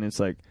is, and it's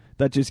like,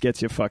 that just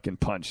gets you fucking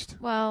punched.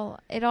 Well,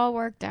 it all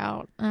worked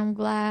out. I'm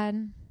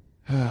glad.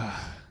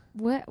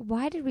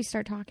 Why did we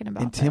start talking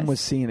about And Tim this?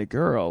 was seeing a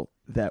girl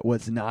that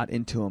was not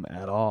into him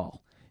at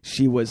all.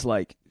 She was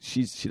like,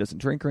 she doesn't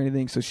drink or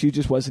anything, so she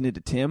just wasn't into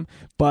Tim.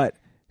 But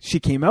she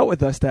came out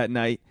with us that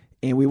night,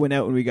 and we went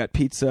out and we got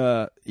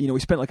pizza. We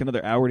spent like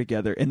another hour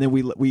together, and then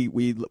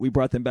we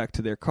brought them back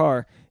to their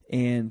car.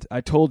 And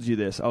I told you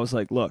this. I was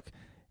like, look,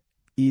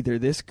 either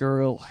this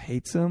girl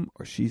hates him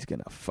or she's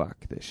going to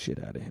fuck the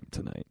shit out of him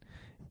tonight.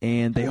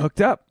 And they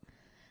hooked up.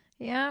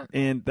 Yeah.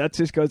 And that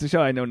just goes to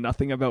show I know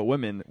nothing about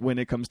women when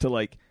it comes to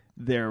like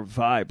their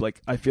vibe.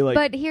 Like, I feel like.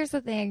 But here's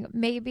the thing.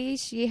 Maybe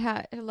she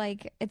had,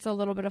 like, it's a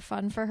little bit of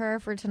fun for her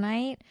for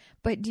tonight.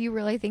 But do you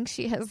really think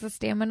she has the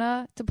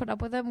stamina to put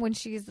up with him when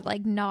she's,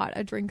 like, not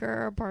a drinker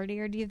or a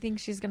partier? Do you think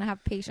she's going to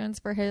have patience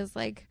for his,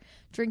 like,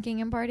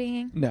 drinking and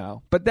partying?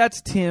 No. But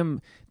that's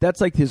Tim. That's,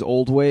 like, his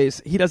old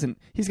ways. He's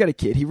got a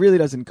kid. He really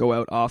doesn't go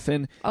out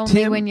often.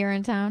 Only when you're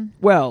in town?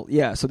 Well,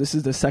 yeah. So this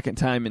is the second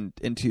time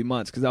in 2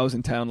 months, because I was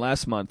in town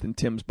last month, and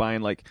Tim's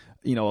buying, like,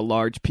 a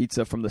large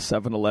pizza from the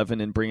 7-Eleven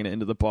and bringing it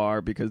into the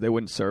bar because they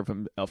wouldn't serve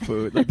him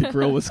food. Like, the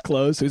grill was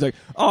closed. So he's like,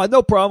 oh,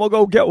 no problem. I'll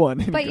go get one.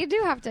 But you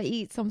do have to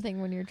eat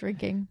something when you're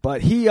drinking.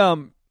 But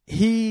him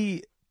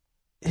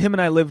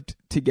and I lived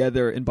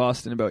together in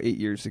Boston about 8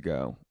 years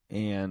ago,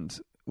 and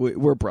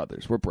we're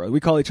brothers. We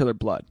call each other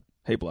blood.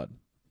 Hey, blood.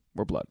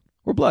 We're blood.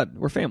 We're blood.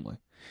 We're family.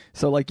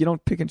 So, like, you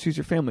don't pick and choose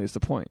your family is the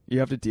point. You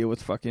have to deal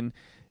with fucking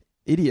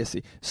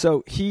idiocy.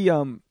 So he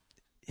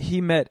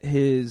met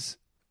his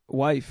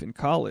wife in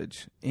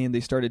college, and they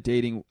started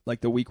dating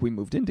like the week we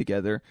moved in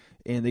together,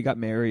 and they got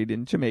married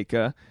in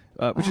Jamaica,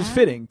 which is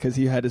fitting because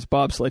he had his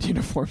bobsled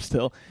uniform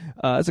still.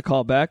 As a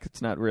callback,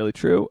 it's not really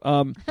true.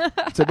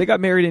 So they got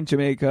married in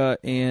Jamaica,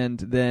 and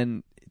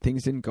then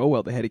things didn't go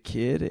well. They had a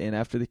kid, and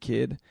after the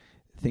kid,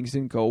 things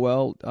didn't go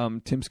well.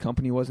 Tim's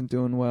company wasn't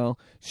doing well.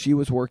 She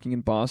was working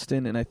in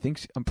Boston, and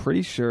I'm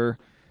pretty sure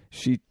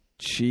she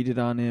cheated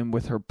on him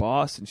with her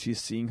boss, and she's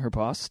seeing her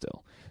boss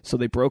still. So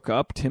they broke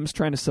up. Tim's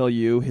trying to sell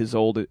you his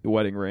old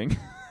wedding ring.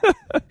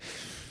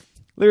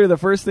 Literally, the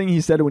first thing he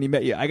said when he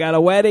met you, I got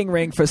a wedding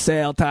ring for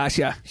sale,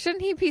 Tasha.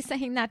 Shouldn't he be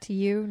saying that to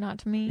you, not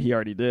to me? He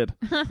already did.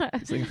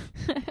 He's like,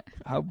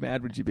 how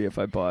mad would you be if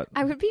I bought?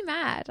 I would be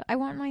mad. I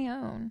want my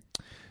own.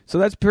 So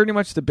that's pretty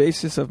much the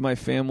basis of my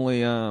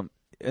family. And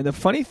the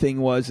funny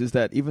thing is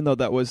that even though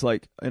that was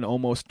like an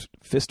almost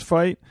fist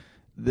fight,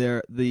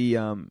 the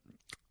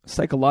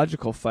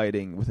psychological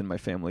fighting within my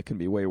family can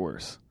be way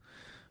worse.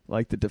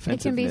 Like the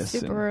defensiveness. It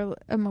can be super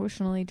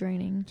emotionally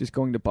draining. Just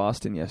going to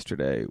Boston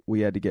yesterday,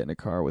 we had to get in a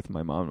car with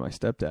my mom and my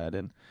stepdad,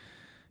 and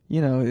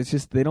it's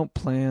just they don't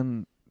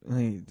plan.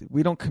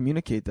 We don't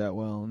communicate that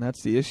well, and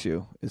that's the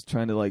issue. Is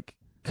trying to like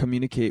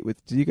communicate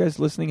with. Do you guys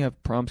listening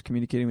have problems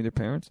communicating with your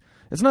parents?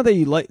 It's not that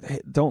you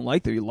don't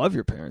like that you love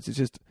your parents. It's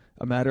just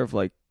a matter of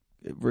like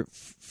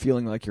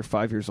feeling like you're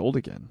 5 years old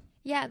again.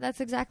 Yeah,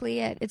 that's exactly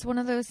it. It's one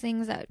of those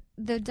things that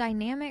the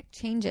dynamic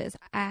changes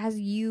as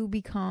you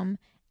become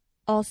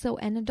also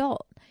an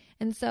adult.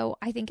 And so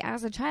I think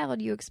as a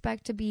child, you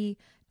expect to be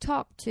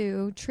talked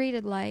to,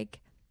 treated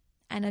like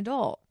an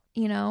adult.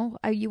 You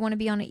want to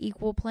be on an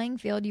equal playing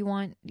field. You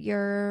want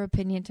your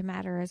opinion to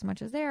matter as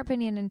much as their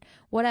opinion and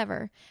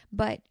whatever.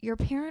 But your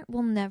parent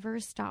will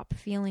never stop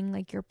feeling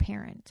like your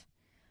parent.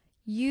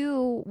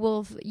 You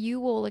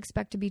will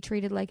expect to be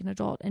treated like an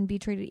adult and be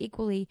treated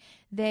equally.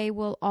 They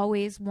will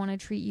always want to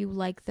treat you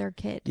like their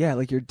kid. Yeah,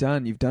 like you're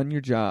done. You've done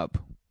your job.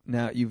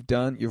 Now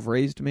you've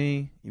raised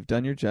me. You've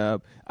done your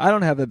job. I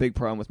don't have a big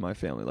problem with my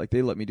family. Like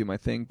they let me do my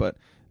thing, but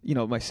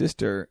my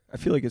sister, I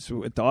feel like it's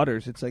with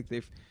daughters. It's like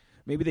they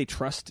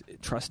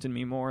trust in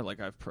me more. Like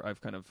they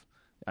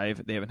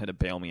haven't had to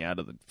bail me out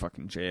of the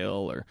fucking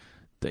jail or.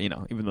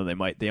 Even though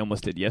they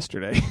almost did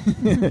yesterday.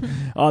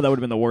 Oh, that would have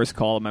been the worst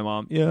call of my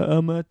mom. Yeah,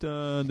 I'm at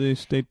the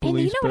state police.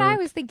 And you know what I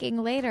was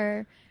thinking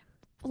later?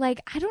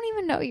 Like, I don't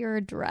even know your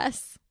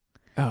address.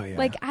 Oh yeah.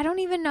 Like, I don't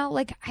even know,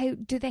 like,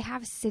 do they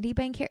have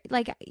Citibank here?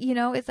 Like,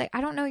 it's like,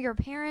 I don't know your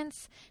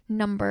parents'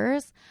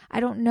 numbers. I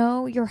don't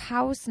know your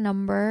house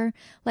number.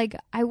 Like,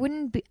 I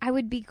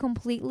would be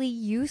completely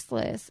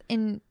useless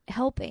in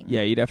helping.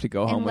 Yeah, you'd have to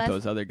go home with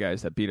those other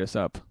guys that beat us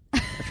up.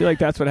 I feel like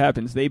that's what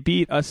happens. They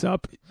beat us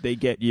up, they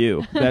get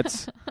you.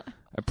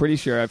 I'm pretty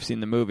sure I've seen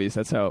the movies.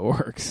 That's how it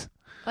works.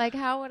 Like,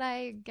 how would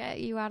I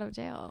get you out of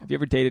jail? Have you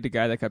ever dated a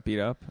guy that got beat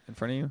up in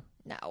front of you?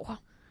 No.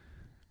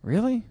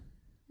 Really?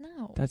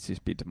 No. That's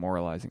just be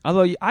demoralizing.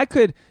 Although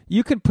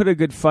you could put a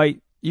good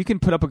fight. You can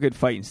put up a good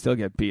fight and still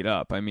get beat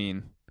up. I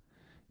mean,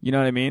 you know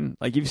what I mean?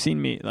 Like, you've seen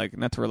me, like,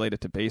 not to relate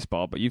it to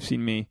baseball, but you've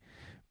seen me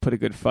put a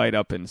good fight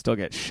up and still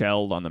get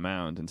shelled on the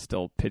mound and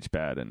still pitch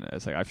bad. And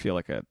it's like I feel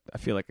like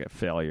a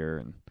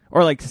failure.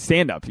 Or like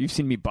stand up. You've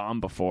seen me bomb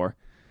before.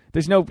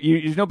 There's no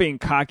being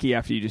cocky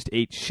after you just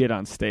ate shit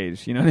on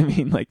stage. You know what I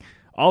mean? Like,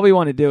 all we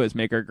want to do is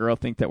make our girl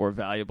think that we're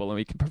valuable and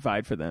we can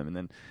provide for them. And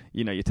then,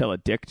 you tell a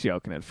dick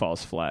joke and it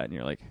falls flat. And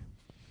you're like,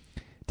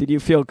 did you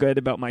feel good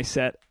about my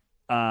set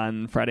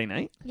on Friday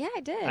night? Yeah,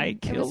 I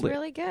did. It was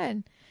really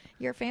good.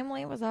 Your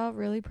family was all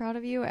really proud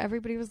of you.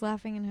 Everybody was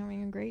laughing and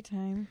having a great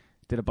time.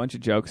 Did a bunch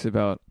of jokes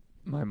about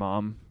my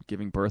mom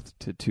giving birth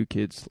to 2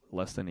 kids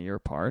less than a year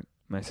apart.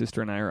 My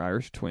sister and I are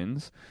Irish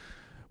twins,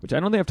 which I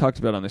don't think I've talked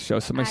about on the show.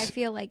 So I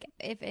feel like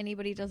if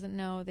anybody doesn't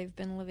know, they've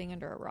been living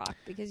under a rock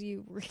because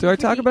you really... Do I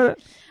talk about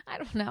it? I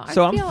don't know.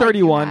 So I'm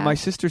 31. My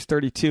sister's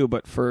 32,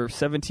 but for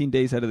 17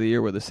 days out of the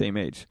year, we're the same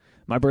age.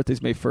 My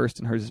birthday's May 1st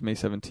and hers is May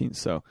 17th.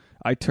 So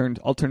I'll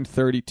turn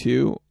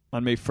 32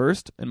 on May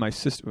 1st, and my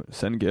sister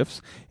send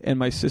gifts, and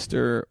my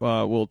sister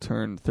will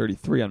turn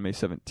 33 on May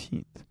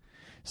 17th.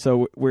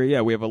 So we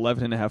have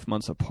 11 and a half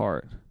months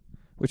apart,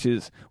 which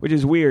is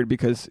weird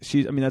because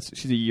she's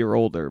a year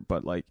older,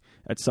 but like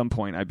at some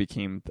point I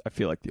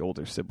feel like the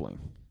older sibling.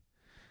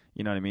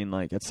 You know what I mean?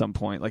 Like at some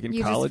point, like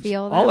in college,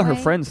 all of her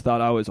friends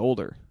thought I was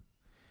older,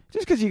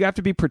 just because you have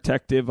to be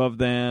protective of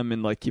them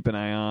and like keep an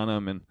eye on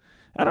them, and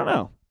I don't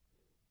know.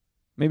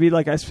 Maybe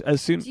like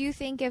as soon. Do you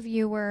think if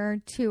you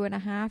were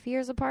 2.5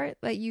 years apart,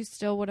 that you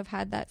still would have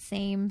had that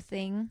same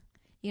thing?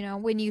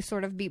 When you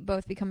sort of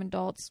both become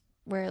adults,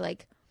 where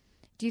like,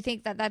 do you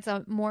think that that's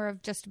more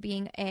of just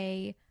being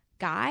a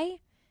guy,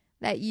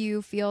 that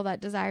you feel that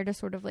desire to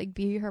sort of like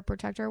be her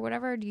protector or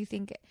whatever? Or do you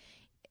think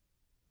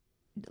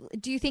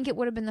it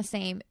would have been the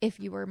same if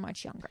you were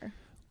much younger?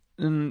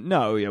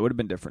 No, yeah, it would have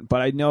been different.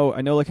 But I know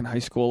like in high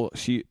school,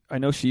 she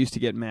used to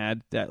get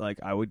mad that like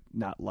I would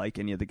not like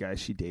any of the guys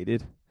she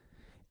dated.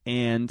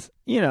 And,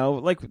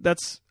 like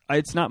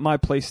it's not my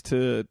place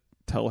to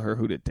tell her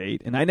who to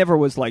date. And I never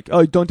was like,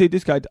 oh, don't date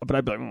this guy. But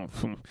I'd be like,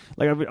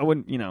 like I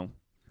wouldn't,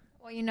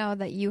 Well, you know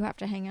that you have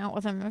to hang out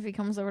with him if he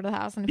comes over to the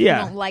house, and if you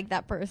don't like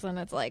that person,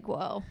 it's like,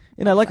 whoa.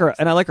 And I like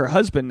her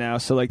husband now,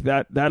 so like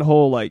that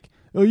whole like,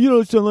 oh, you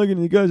don't sound like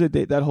any guys I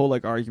date. That whole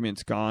like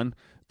argument's gone.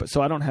 But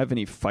so I don't have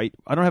any fight.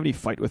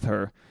 With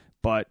her.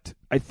 But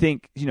I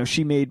think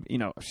she made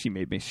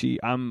me.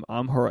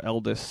 I'm her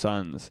eldest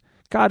son's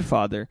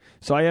godfather,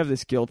 so I have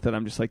this guilt that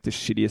I'm just like the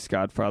shittiest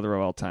godfather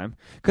of all time.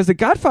 Because the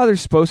godfather's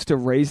supposed to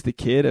raise the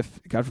kid if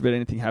God forbid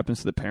anything happens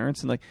to the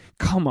parents, and like,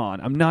 come on,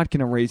 I'm not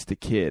gonna raise the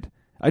kid.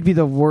 I'd be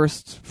the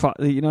worst,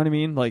 you know what I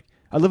mean? Like,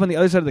 I live on the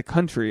other side of the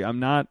country. I'm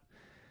not,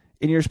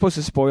 and you're supposed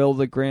to spoil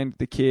the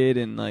kid,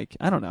 and like,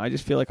 I don't know. I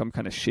just feel like I'm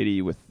kind of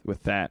shitty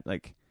with that.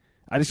 Like,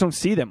 I just don't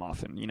see them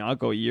often. I'll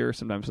go a year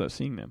sometimes without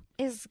seeing them.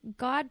 Is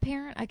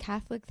godparent a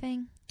Catholic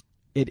thing?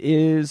 It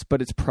is,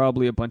 but it's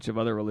probably a bunch of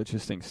other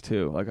religious things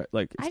too.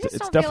 Like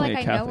it's definitely a Catholic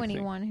thing. I don't know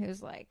anyone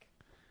who's like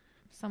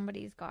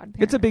somebody's godparent.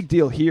 It's a big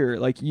deal here.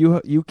 Like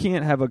you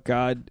can't have a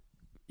god.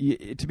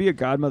 To be a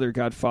godmother,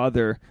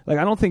 godfather, like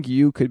I don't think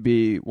you could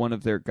be one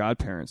of their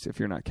godparents if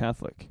you're not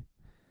Catholic.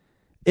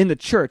 In the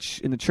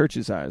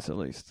church's eyes, at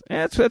least.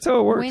 That's how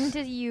it works. When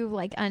did you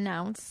like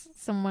announce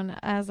someone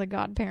as a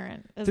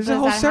godparent? There's a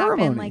whole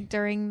ceremony, happen, like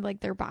during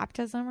like their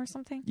baptism or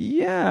something.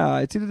 Yeah,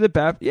 it's either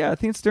I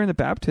think it's during the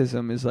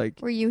baptism. Is like.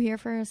 Were you here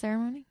for a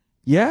ceremony?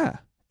 Yeah,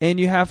 and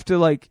you have to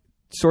like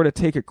sort of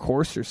take a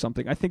course or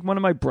something. I think one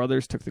of my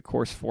brothers took the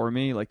course for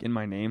me, like in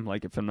my name,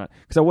 like if I'm not,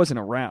 because I wasn't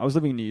around. I was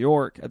living in New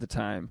York at the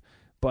time,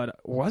 but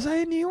was I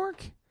in New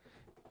York?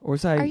 Or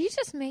was I? Are you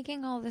just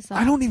making all this up?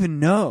 I don't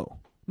even know.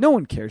 No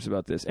one cares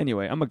about this.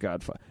 Anyway, I'm a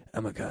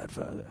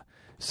godfather.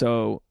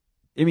 So,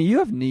 I mean, you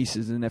have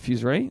nieces and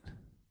nephews, right?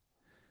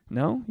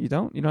 No, you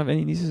don't? You don't have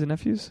any nieces and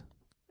nephews?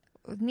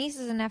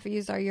 Nieces and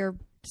nephews are your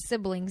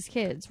siblings'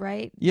 kids,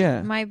 right?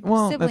 Yeah. My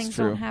siblings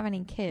don't have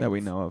any kids. That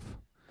we know of.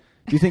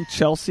 Do you think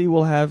Chelsea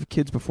will have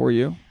kids before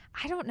you?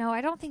 I don't know.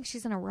 I don't think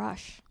she's in a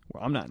rush.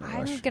 Well, I'm not in a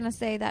rush. I'm going to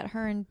say that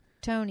her and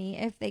Tony,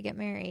 if they get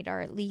married,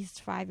 are at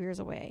least 5 years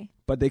away.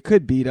 But they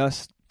could beat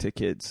us to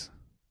kids.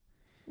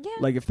 Yeah.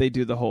 Like if they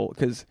do the whole,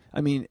 because I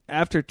mean,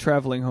 after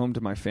traveling home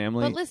to my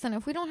family. But listen,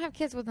 if we don't have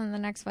kids within the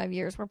next 5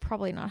 years, we're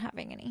probably not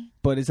having any.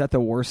 But is that the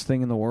worst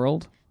thing in the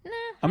world? Nah.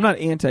 I'm not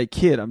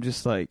anti-kid. I'm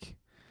just like,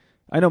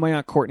 I know my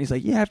Aunt Courtney's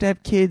like, you have to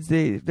have kids.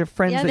 They're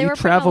friends Yeah, that they you were putting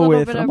a travel little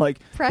with. bit I'm of like,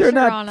 pressure they're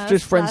not on us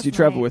just friends last you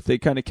travel night. with. They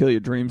kind of kill your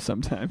dreams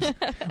sometimes.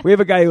 We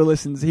have a guy who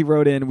listens. He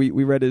wrote in. We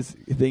read his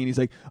thing, and he's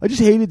like, I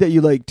just hated that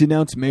you like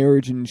denounce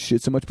marriage and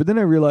shit so much. But then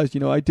I realized,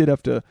 I did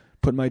have to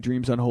put my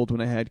dreams on hold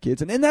when I had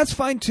kids, and that's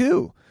fine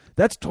too.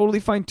 That's totally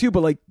fine too.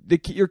 But like,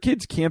 your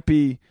kids can't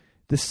be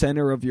the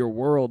center of your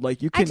world.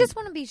 Like you can. I just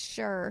want to be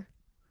sure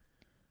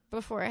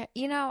before I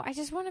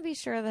just want to be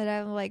sure that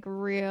I like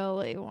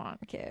really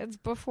want kids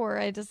before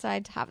I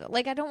decide to have it.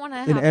 Like I don't want to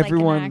have like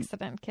an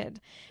accident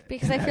kid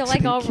because I feel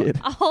like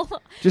I'll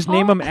just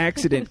name him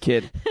Accident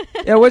Kid.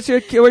 Yeah,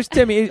 where's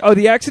Timmy? Oh,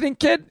 the Accident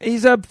Kid?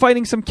 He's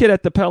fighting some kid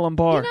at the Pelham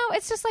bar.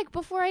 It's just like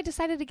before I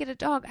decided to get a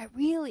dog, I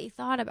really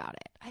thought about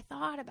it. I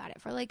thought about it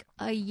for like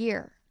a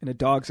year. And a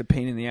dog's a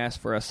pain in the ass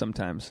for us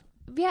sometimes.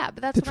 Yeah,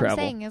 but that's what I'm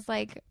saying is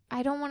like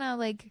I don't want to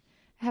like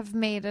have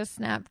made a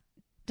snap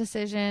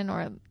decision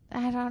or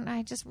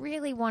I just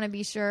really want to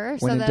be sure when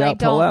so in that doubt,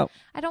 pull out.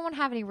 I don't want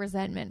to have any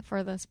resentment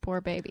for this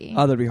poor baby.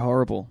 Oh, that'd be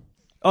horrible.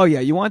 Oh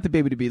yeah, you want the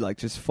baby to be like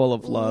just full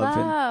of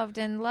love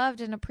and loved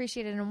and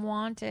appreciated and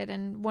wanted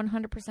and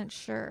 100%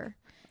 sure.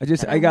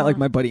 I got like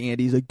my buddy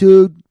Andy. He's like,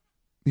 dude,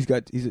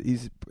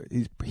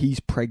 he's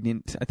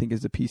pregnant. I think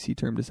is the PC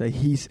term to say.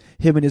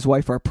 Him and his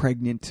wife are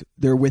pregnant.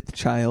 They're with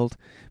child,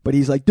 but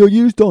he's like, dude,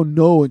 you just don't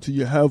know until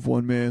you have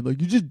one, man.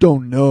 Like you just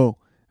don't know.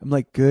 I'm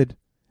like, good.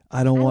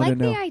 I don't want to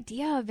know. I like the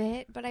idea of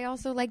it, but I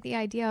also like the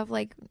idea of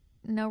like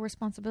no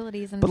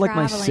responsibilities and but like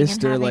traveling my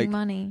sister, and having like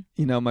money.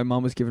 My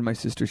mom was giving my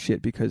sister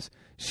shit because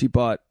she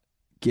bought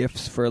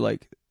gifts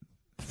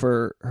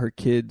for her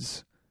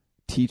kids'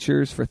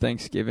 teachers for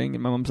Thanksgiving,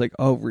 and my mom's like,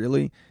 "Oh,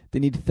 really? They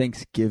need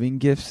Thanksgiving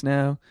gifts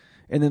now?"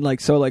 And then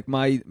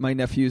my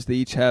nephews, they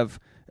each have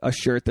a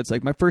shirt that's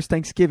like my first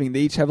Thanksgiving.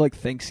 They each have like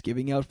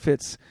Thanksgiving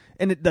outfits.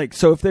 And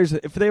so if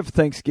they have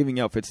Thanksgiving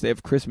outfits, they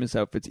have Christmas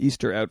outfits,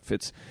 Easter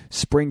outfits,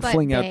 spring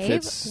fling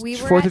outfits,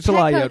 we were 4th at of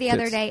July Petco outfits. the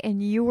other day,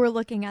 and you were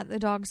looking at the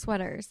dog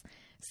sweaters,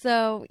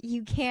 so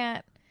you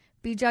can't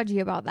be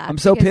judgy about that. I'm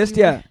so pissed.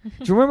 Yeah. Do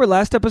you remember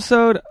last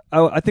episode?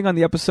 I think on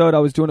the episode I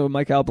was doing it with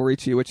Mike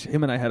Alberici, which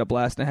him and I had a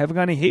blast, and I haven't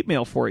got any hate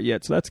mail for it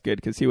yet, so that's good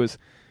because he was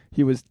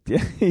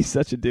he's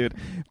such a dude.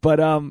 But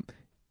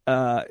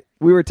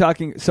we were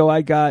talking. So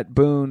I got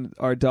Boone,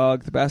 our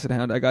dog, the Basset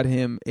Hound. I got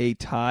him a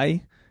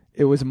tie.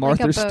 It was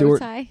Martha like a bow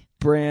Stewart tie?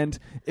 brand.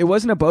 It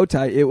wasn't a bow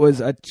tie. It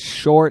was a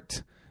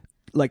short,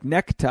 like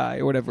necktie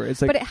or whatever. It's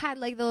like, but it had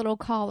like the little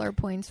collar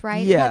points,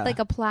 right? Yeah. It had like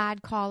a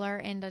plaid collar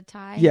and a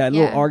tie. Yeah, a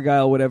little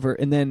Argyle, whatever.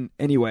 And then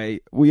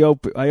anyway,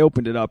 I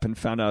opened it up and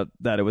found out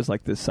that it was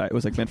like this size. It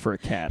was like meant for a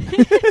cat.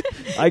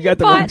 I got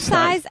the wrong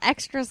size.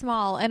 Extra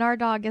small, and our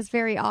dog is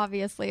very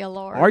obviously a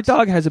large. Our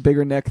dog has a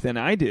bigger neck than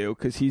I do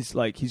because he's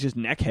just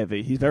neck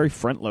heavy. He's very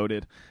front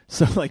loaded.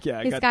 So like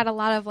he's got a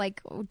lot of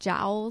like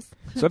jowls.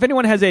 So if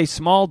anyone has a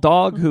small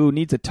dog who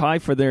needs a tie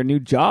for their new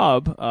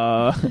job,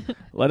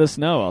 let us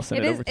know. I'll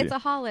send it over to you. It's a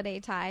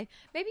holiday tie.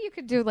 Maybe you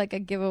could do like a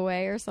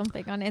giveaway or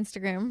something on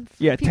Instagram.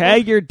 Yeah,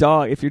 tag your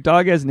dog. If your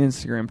dog has an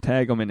Instagram,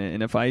 tag him in it.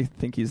 And if I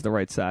think he's the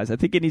right size, I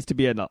think it needs to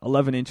be an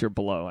 11 inch or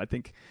below. I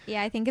think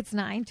it's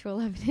 9 to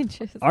 11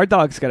 inches. Our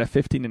dog's got a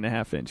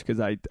 15.5 inch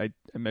because I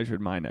measured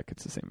my neck.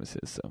 It's the same as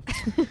his. So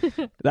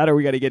that or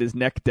we got to get his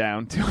neck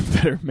down to a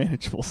better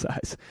manageable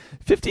size.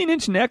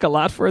 15-inch neck, a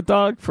lot for a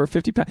dog for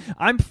 50 pounds.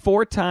 I'm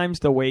 4 times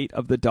the weight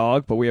of the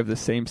dog, but we have the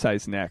same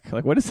size neck.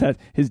 Like, what is that?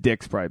 His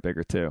dick's probably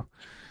bigger too.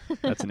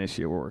 That's an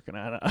issue we're working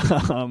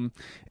on.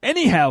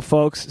 Anyhow,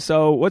 folks.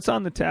 So what's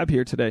on the tab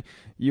here today?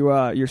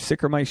 You're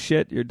sick of my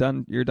shit. You're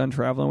done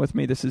traveling with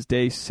me. This is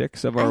day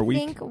 6 of our week.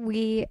 I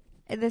think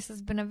this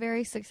has been a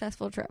very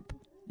successful trip.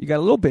 You got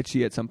a little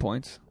bitchy at some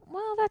points.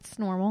 Well, that's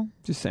normal.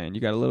 Just saying,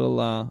 you got a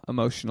little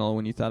emotional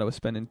when you thought I was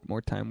spending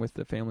more time with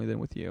the family than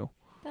with you.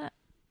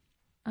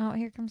 Oh,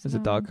 here comes. There's a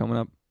dog coming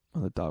up. Oh,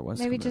 the dog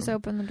wants. Maybe just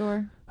open the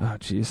door. Oh,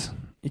 jeez.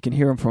 You can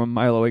hear him from a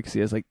mile away because he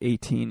has like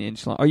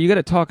 18-inch long. Oh, you got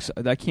to talk.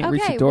 I can't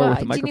reach the door with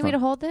the microphone. Do you need me to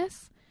hold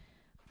this?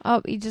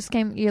 Oh, you just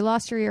came. You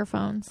lost your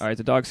earphones. All right,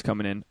 the dog's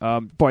coming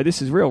in. Boy,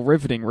 this is real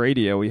riveting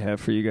radio we have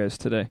for you guys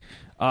today.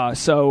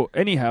 So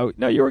anyhow,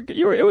 no, you were.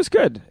 It was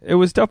good. It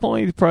was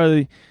definitely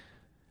probably.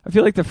 I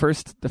feel like the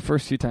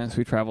first few times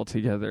we traveled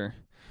together.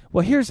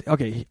 Well,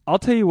 I'll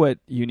tell you what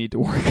you need to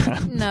work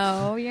on.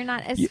 No, you're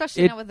not.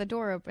 Especially not with the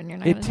door open. You're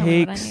not going to tell me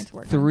what I need to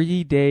work on. It takes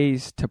 3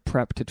 days to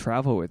prep to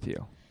travel with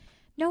you.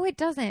 No, it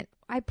doesn't.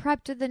 I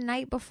prepped the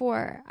night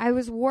before. I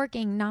was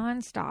working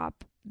nonstop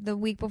the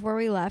week before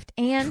we left,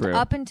 and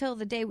up until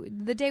the day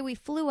we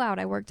flew out,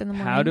 I worked in the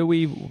morning. How do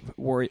we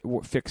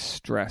fix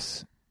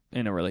stress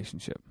in a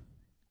relationship?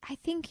 I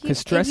think because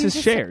stress is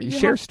shared. You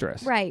share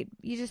stress, right?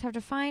 You just have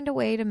to find a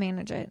way to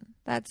manage it.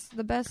 That's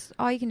the best.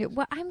 All you can do.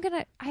 Well, I'm don't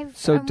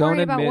worried admit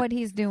about what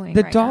he's doing.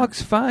 The right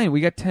dog's now. fine. We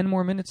got 10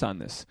 more minutes on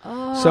this.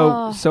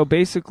 Oh. So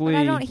basically,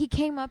 he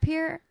came up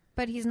here,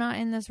 but he's not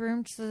in this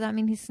room. So does that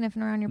mean he's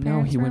sniffing around your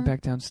parents' No, he room? went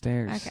back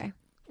downstairs. Okay.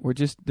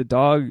 the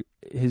dog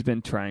has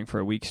been trying for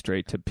a week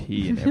straight to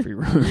pee in every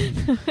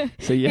room.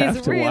 So you have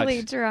He's to really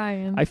watch.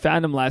 trying. I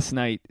found him last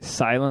night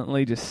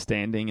silently just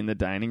standing in the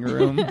dining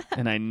room,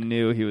 and I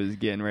knew he was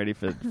getting ready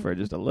for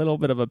just a little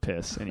bit of a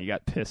piss, and he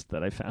got pissed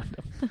that I found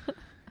him.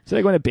 So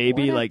like when a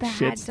baby What a like bad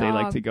shits, they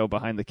like dog. to go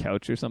behind the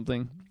couch or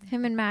something.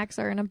 Him and Max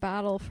are in a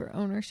battle for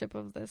ownership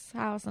of this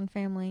house and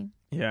family.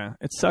 Yeah,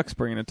 it sucks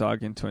bringing a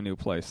dog into a new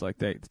place. Like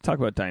they talk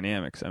about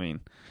dynamics. I mean,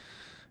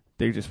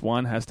 they just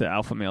one has to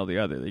alpha male the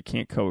other. They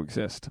can't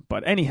coexist.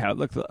 But anyhow,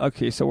 look.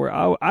 Okay,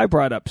 so I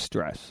brought up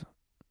stress.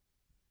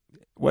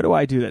 What do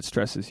I do that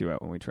stresses you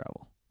out when we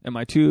travel? Am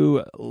I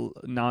too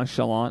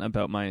nonchalant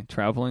about my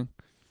traveling?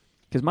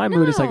 Because my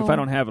mood is like if I No.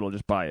 don't have it, I'll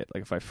just buy it.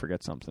 Like if I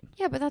forget something.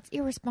 Yeah, but that's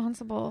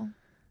irresponsible.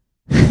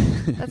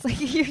 That's like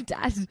your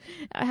dad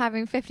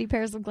having 50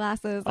 pairs of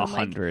glasses. And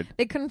 100.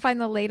 They couldn't find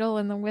the ladle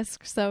and the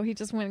whisk, so he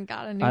just went and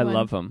got a new I one.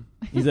 love him.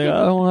 He's like,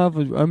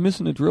 I'm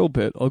missing a drill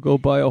bit. I'll go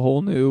buy a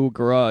whole new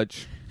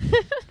garage.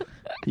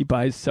 He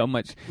buys so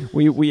much.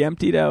 We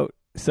emptied out.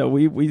 So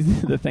we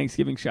did the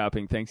Thanksgiving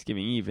shopping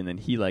Thanksgiving Eve, and then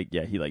he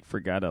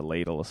forgot a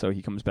ladle, so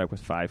he comes back with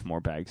 5 more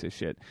bags of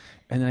shit.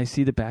 And then I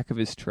see the back of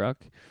his truck,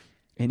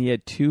 and he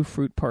had 2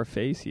 fruit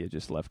parfaits he had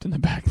just left in the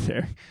back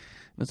there.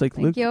 I was like,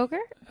 Like Luke, yogurt?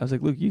 I was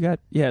like, Luke, you got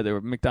there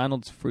were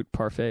McDonald's fruit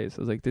parfaits.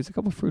 I was like, there's a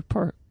couple fruit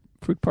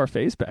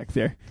parfaits back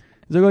there.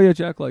 He's like, oh yeah,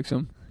 Jack likes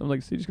them. I'm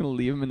like, so you're just gonna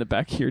leave them in the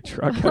back of your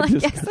truck? How Well, I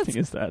guess disgusting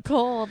is that?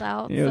 Cold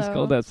out. Yeah, it was so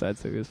cold outside,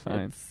 so he was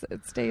fine.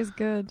 It stays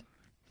good.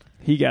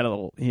 He got a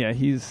little. Yeah,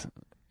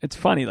 it's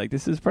funny. Like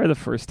this is probably the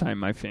first time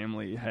my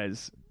family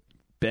has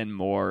been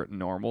more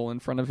normal in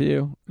front of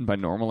you, and by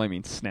normal I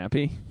mean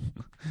snappy.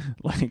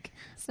 Like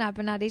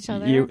Snapping at each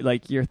other.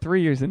 you're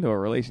 3 years into a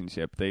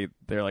relationship.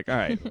 They're like, all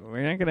right,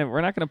 we're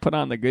not gonna put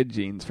on the good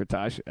genes for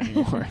Tasha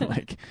anymore.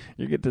 Like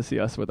you get to see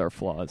us with our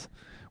flaws,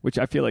 which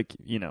I feel like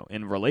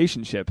in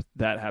relationship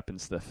that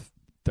happens the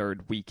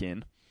third week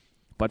in,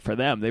 but for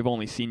them they've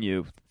only seen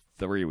you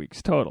 3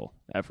 weeks total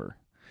ever.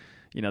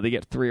 They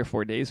get 3 or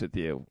 4 days with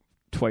you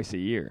twice a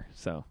year,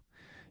 so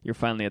you're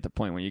finally at the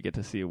point where you get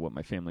to see what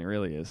my family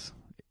really is.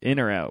 In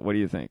or out? What do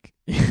you think?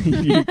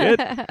 You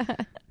good?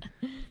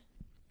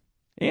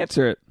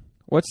 Answer it.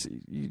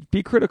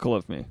 Be critical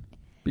of me.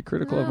 Be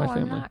critical of my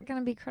family. I'm not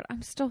gonna be critical.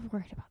 I'm still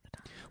worried about the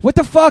dog. What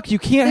the fuck? You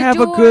can't The have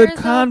a good door's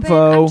convo.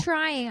 open. I'm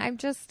trying. I'm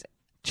just.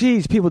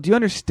 Jeez, people, do you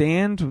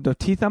understand the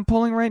teeth I'm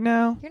pulling right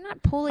now? You're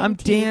not pulling. I'm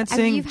teeth.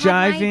 dancing, You've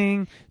had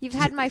jiving, you've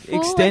had my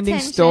full extending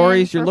attention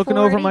stories. You're for looking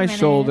over 40 my minutes.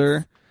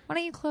 shoulder. Why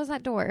don't you close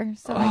that door?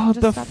 So I Oh, can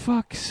just the stop.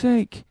 fuck's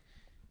sake.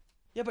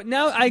 Yeah, but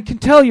now I can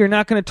tell you're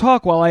not going to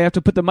talk while I have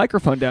to put the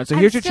microphone down. So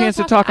I'm here's your still chance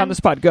to talking. talk on the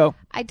spot. Go.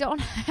 I don't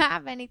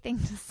have anything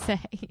to say.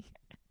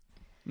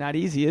 Not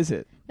easy, is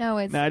it? No,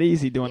 it's Not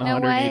easy doing you know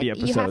 180 what?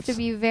 episodes. You have to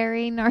be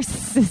very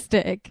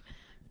narcissistic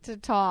to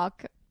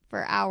talk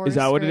for hours. Is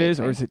that what it straight. is,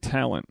 or is it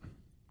talent?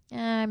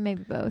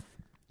 Maybe both.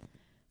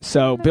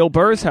 So Bill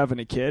Burr's having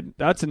a kid.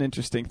 That's an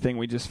interesting thing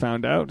we just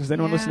found out. Does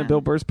anyone listen to Yeah.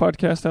 Bill Burr's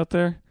podcast out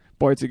there?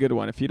 Boy, it's a good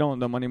one. If you don't,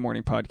 the Monday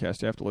Morning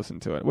Podcast, you have to listen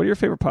to it. What are your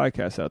favorite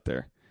podcasts out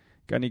there?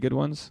 Got any good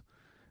ones?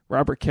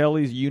 Robert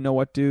Kelly's You Know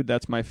What Dude.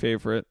 That's my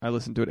favorite. I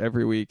listen to it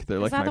every week. They're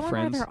Is like that the my one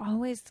friends. where they're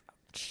always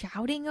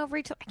shouting over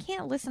each other? I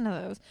can't listen to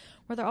those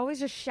where they're always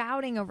just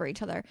shouting over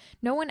each other.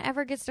 No one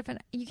ever gets to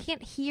you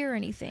can't hear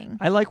anything.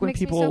 I like when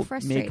Makes me so people make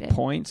frustrated.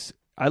 points.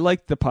 I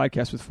like the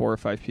podcast with 4 or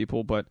 5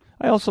 people, but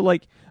I also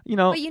like,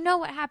 But you know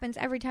what happens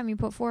every time you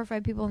put 4 or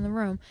 5 people in the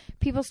room?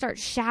 People start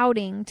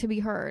shouting to be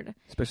heard.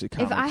 especially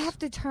comics. If I have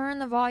to turn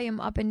the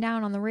volume up and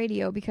down on the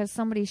radio because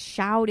somebody's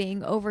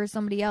shouting over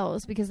somebody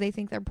else because they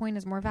think their point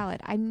is more valid,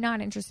 I'm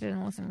not interested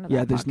in listening to that.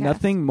 Yeah, there's podcast.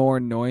 nothing more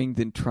annoying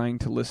than trying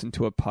to listen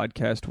to a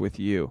podcast with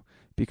you,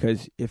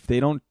 because if they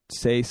don't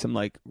say some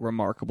like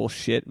remarkable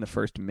shit in the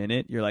first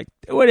minute, you're like,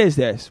 what is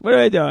this? What are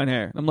they doing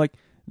here? And I'm like,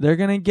 they're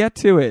going to get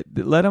to it.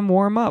 Let them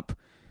warm up.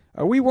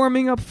 Are we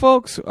warming up,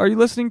 folks? Are you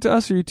listening to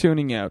us or are you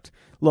tuning out?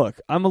 Look,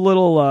 I'm a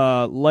little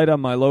light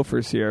on my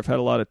loafers here. I've had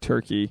a lot of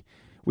turkey.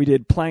 We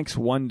did planks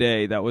one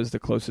day. That was the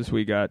closest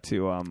we got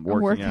to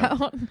working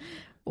out.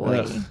 Boy.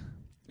 Ugh.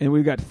 And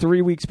we've got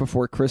 3 weeks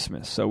before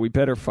Christmas, so we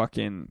better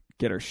fucking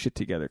get our shit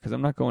together, because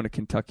I'm not going to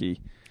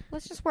Kentucky.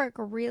 Let's just work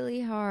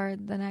really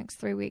hard the next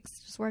 3 weeks.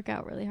 Just work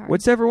out really hard.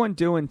 What's everyone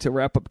doing to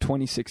wrap up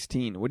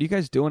 2016? What are you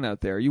guys doing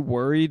out there? Are you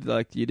worried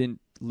like you didn't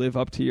live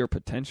up to your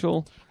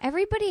potential?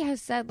 Everybody has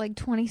said like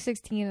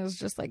 2016 is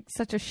just like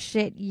such a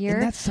shit year.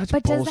 And that's such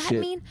but bullshit. does that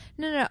mean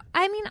no?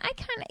 I mean, I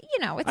kind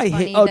of it's I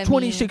funny hate. to me.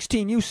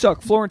 2016, you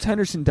suck. Florence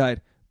Henderson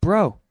died,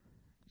 bro.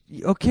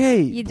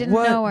 Okay, You didn't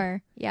what? know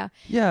her, yeah.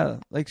 Yeah,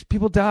 like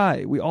people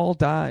die. We all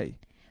die.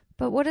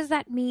 But what does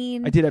that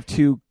mean? I did have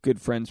 2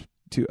 good friends.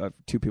 2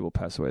 people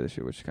pass away this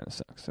year, which kind of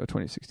sucks. So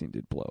 2016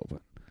 did blow,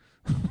 but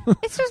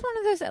It's just one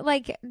of those,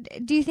 like,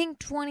 do you think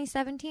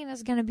 2017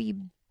 is going to be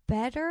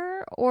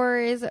better, or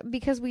is it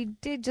because we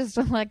did just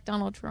elect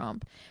Donald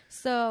Trump?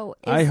 So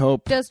I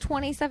hope. does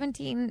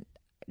 2017,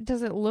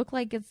 does it look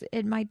like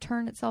it might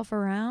turn itself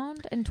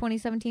around and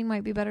 2017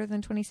 might be better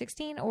than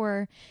 2016,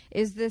 or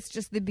is this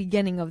just the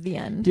beginning of the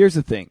end? Here's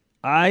the thing.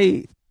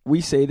 I we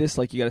say this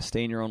like you got to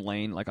stay in your own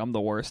lane. Like I'm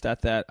the worst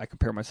at that. I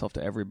compare myself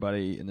to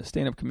everybody in the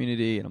stand-up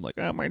community, and I'm like,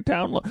 my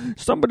download.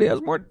 Somebody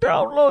has more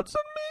downloads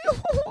than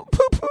me.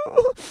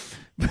 Poo-poo.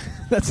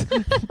 That's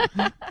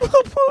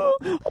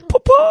Papa.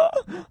 Papa.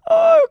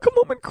 Oh, come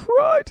home and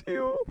cry to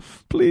you.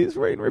 Please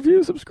rate and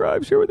review,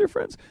 subscribe, share with your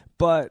friends.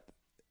 But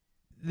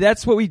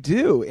that's what we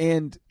do,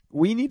 and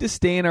we need to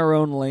stay in our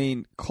own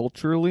lane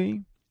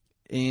culturally.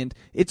 And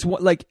it's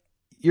like.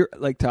 You're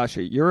like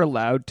Tasha, you're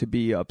allowed to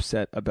be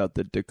upset about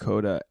the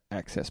Dakota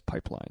Access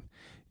Pipeline,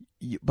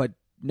 but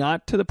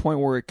not to the point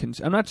where it can.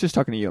 I'm not just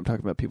talking to you. I'm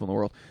talking about people in the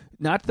world.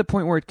 Not to the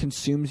point where it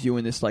consumes you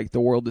in this like the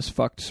world is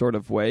fucked sort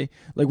of way.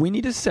 Like we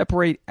need to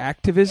separate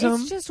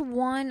activism. It's just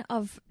one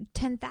of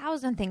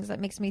 10,000 things that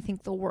makes me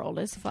think the world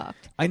is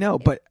fucked. I know,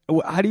 but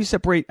how do you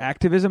separate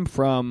activism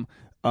from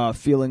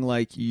feeling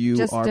like you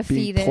just are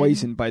defeated. being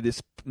poisoned by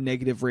this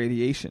negative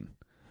radiation?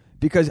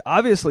 Because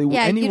obviously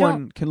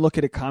anyone can look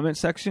at a comment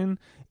section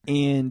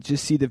and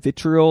just see the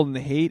vitriol and the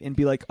hate and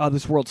be like, oh,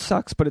 this world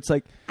sucks. But it's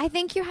like... I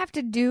think you have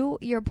to do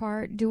your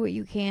part, do what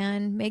you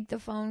can, make the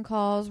phone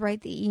calls,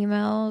 write the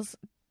emails,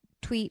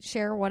 tweet,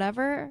 share,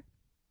 whatever,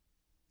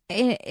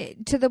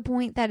 to the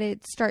point that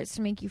it starts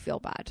to make you feel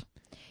bad.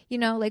 You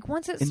know, like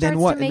once it starts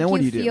to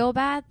make you feel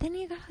bad, then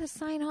you gotta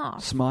sign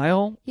off.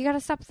 Smile. You gotta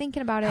stop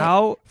thinking about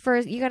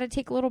it. You gotta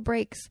take little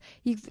breaks.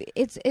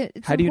 It's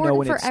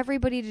important for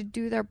everybody to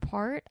do their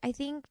part, I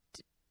think,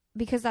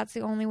 because that's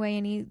the only way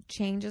any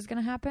change is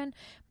gonna happen.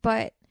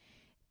 But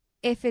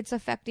if it's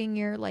affecting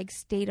your like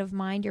state of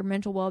mind, your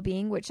mental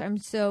well-being, which I'm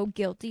so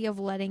guilty of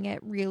letting it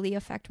really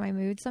affect my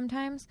mood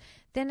sometimes,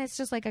 then it's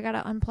just like I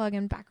gotta unplug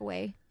and back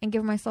away and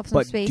give myself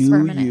some space for a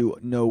minute. But do you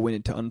know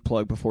when to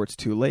unplug before it's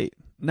too late?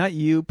 Not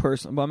you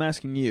personally, but I'm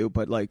asking you,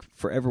 but like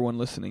for everyone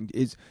listening,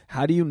 is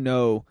how do you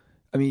know?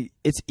 I mean,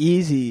 it's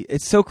easy.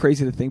 It's so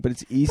crazy to think, but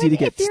it's easy to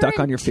get stuck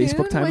on your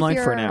Facebook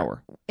timeline for an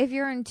hour. If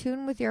you're in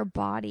tune with your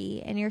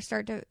body and you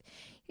start to,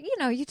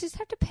 you just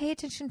have to pay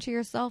attention to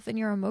yourself and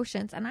your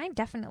emotions. And I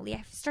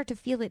start to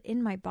feel it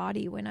in my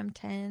body when I'm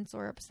tense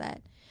or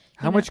upset.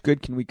 How much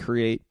good can we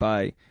create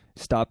by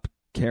stop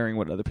caring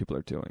what other people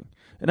are doing?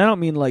 And I don't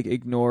mean like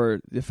ignore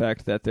the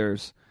fact that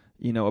there's,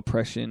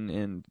 oppression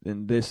and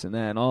this and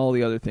that and all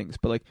the other things.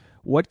 But like,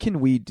 what can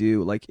we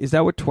do? Like, is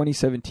that what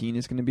 2017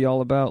 is going to be all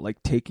about?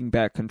 Like taking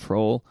back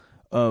control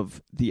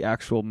of the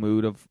actual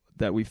mood of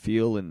that we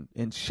feel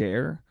and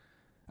share?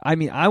 I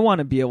mean, I want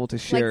to be able to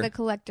share. Like the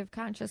collective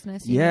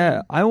consciousness.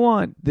 Yeah. I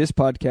want this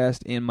podcast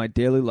and my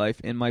daily life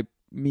and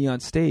me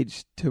on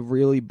stage to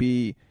really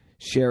be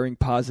sharing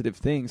positive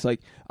things.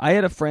 Like I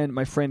had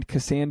my friend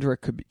Cassandra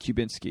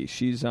Kubinski.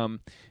 She's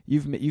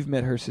you've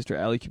met her sister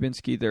Ali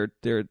Kubinski.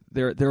 They're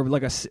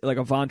like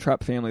a Von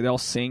Trapp family. They all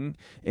sing,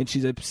 and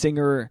she's a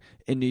singer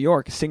in New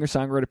York, a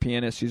singer-songwriter,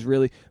 pianist.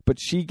 But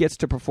she gets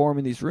to perform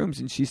in these rooms,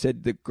 and she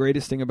said the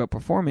greatest thing about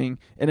performing,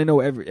 and I know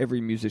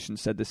every musician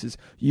said this, is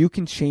you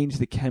can change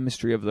the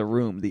chemistry of the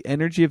room. The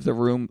energy of the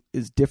room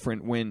is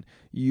different when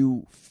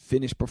you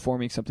finish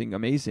performing something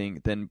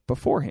amazing than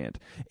beforehand.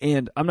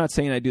 And I'm not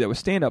saying I do that with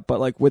stand-up, but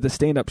like with a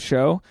stand-up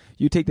show,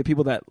 you take the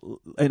people that,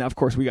 and of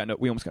course we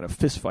almost got a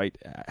fist fight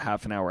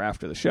half an hour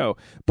after the show,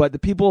 but the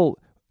people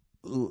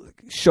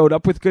showed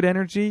up with good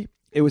energy.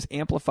 It was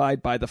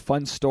amplified by the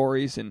fun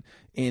stories, and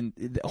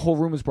the whole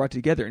room was brought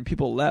together, and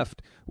people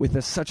left with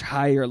a such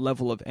higher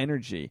level of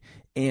energy.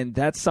 And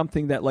that's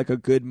something that like a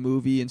good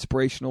movie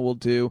inspirational will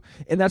do.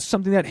 And that's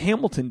something that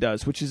Hamilton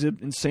does, which is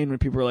insane when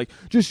people are like,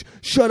 just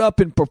shut up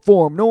and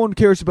perform. No one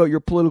cares about your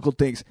political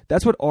things.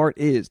 That's what art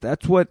is.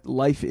 That's what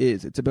life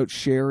is. It's about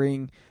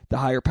sharing the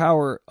higher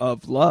power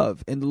of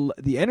love. And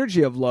the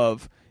energy of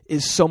love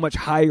is so much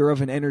higher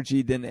of an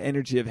energy than the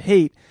energy of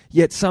hate,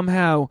 yet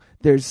somehow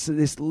there's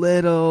this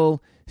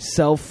little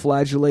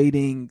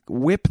self-flagellating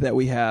whip that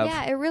we have.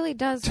 Yeah, it really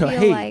does feel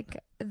hate. like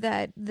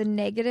that the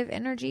negative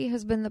energy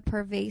has been the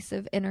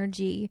pervasive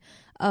energy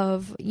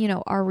of,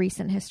 our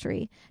recent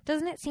history.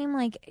 Doesn't it seem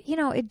like,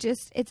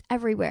 it's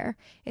everywhere.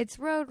 It's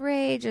road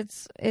rage,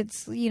 it's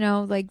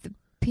like the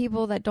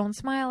people that don't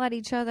smile at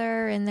each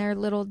other in their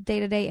little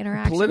day-to-day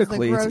interactions.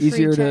 Politically, it's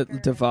easier to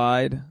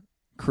divide,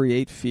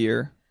 create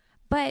fear.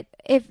 But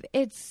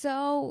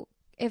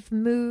if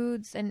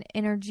moods and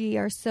energy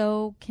are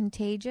so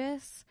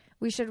contagious,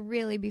 we should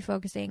really be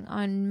focusing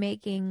on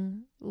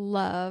making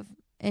love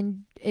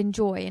and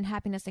joy and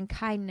happiness and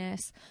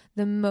kindness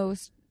the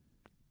most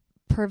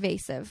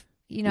pervasive.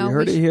 You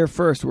heard it here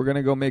first. We're going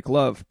to go make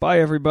love. Bye,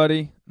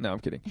 everybody. No, I'm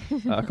kidding.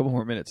 A couple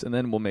more minutes, and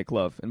then we'll make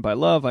love. And by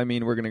love, I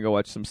mean we're going to go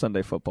watch some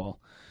Sunday football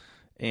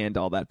and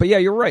all that. But yeah,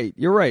 you're right.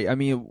 I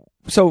mean,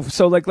 so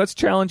like let's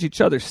challenge each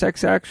other.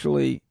 Sex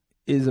Actually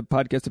is a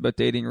podcast about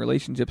dating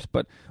relationships,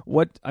 but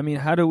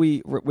how do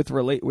we with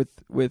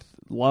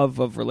love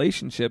of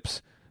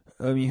relationships?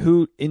 I mean,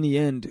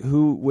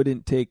 who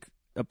wouldn't take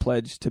a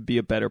pledge to be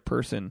a better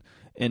person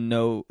and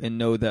know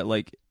that,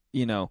 like,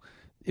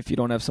 if you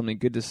don't have something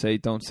good to say,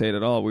 don't say it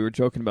at all. We were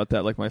joking about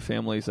that. Like my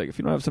family's like, if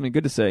you don't have something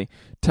good to say,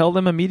 tell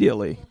them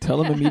immediately.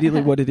 Tell them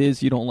immediately what it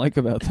is you don't like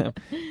about them.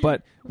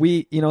 But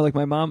we, like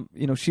my mom,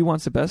 she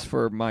wants the best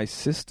for my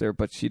sister,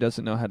 but she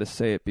doesn't know how to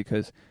say it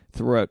because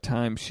throughout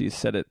time she's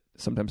said it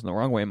sometimes in the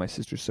wrong way. And my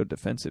sister's so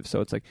defensive.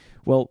 So it's like,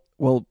 well,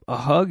 a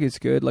hug is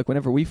good. Like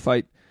whenever we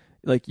fight,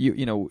 like we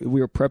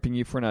were prepping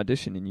you for an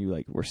audition and you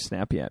like were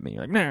snappy at me.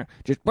 You're like, nah,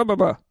 just blah, blah,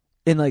 blah.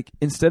 And like,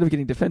 instead of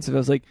getting defensive, I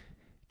was like,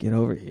 get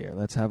over here.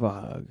 Let's have a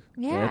hug.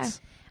 Yeah.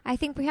 I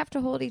think we have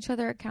to hold each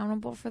other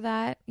accountable for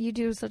that. You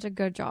do such a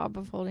good job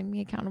of holding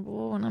me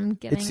accountable when I'm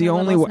getting It's the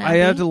only way. I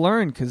had to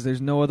learn because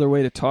there's no other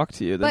way to talk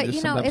to you than but, just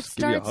it give you a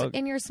starts hug.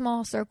 in your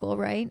small circle,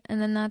 right?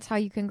 And then that's how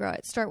you can grow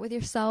it. Start with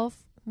yourself.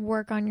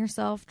 Work on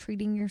yourself,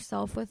 treating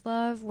yourself with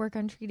love. Work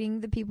on treating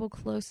the people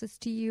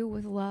closest to you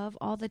with love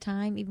all the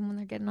time, even when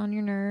they're getting on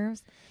your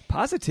nerves.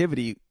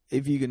 Positivity,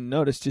 if you can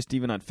notice, just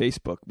even on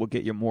Facebook, will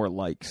get you more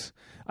likes.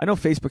 I know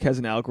Facebook has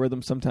an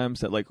algorithm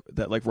sometimes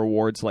that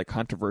rewards like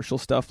controversial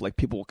stuff. Like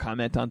people will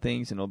comment on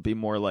things and it'll be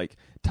more like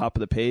top of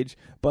the page.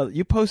 But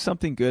you post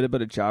something good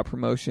about a job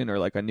promotion or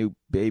like a new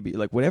baby,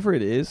 like whatever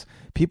it is,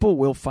 people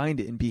will find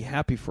it and be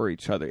happy for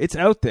each other. It's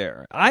out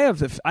there. I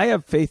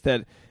have faith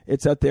that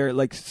it's out there.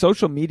 Like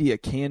social media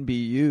can be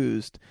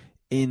used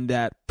in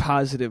that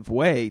positive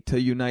way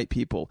to unite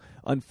people.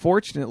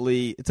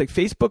 Unfortunately, it's like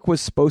Facebook was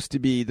supposed to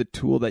be the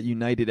tool that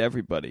united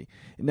everybody.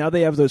 And now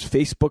they have those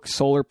Facebook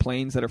solar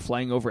planes that are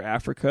flying over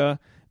Africa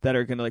that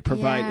are going to like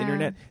provide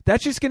internet.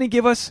 That's just going to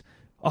give us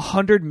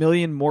 100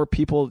 million more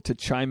people to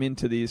chime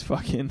into these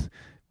fucking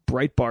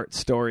Breitbart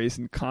stories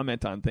and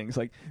comment on things.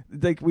 Like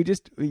we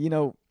just, we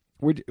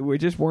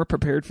just weren't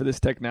prepared for this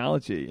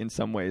technology in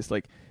some ways.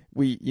 Like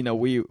we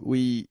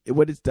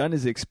what it's done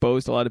is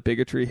exposed a lot of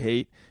bigotry,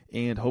 hate,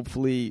 and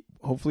hopefully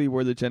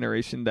we're the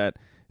generation that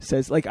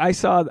says, like, I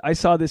saw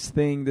this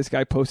thing this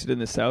guy posted in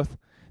the South.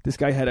 This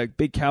guy had a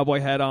big cowboy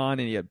hat on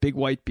and he had a big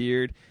white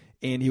beard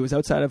and he was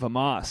outside of a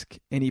mosque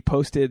and he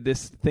posted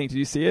this thing. Did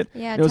you see it?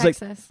 Yeah, it was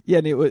Texas. Like,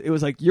 and it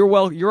was like,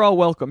 you're all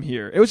welcome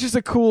here. It was just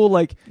a cool,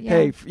 like,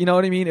 hey, you know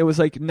what I mean? It was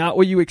like not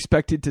what you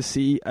expected to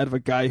see out of a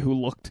guy who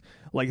looked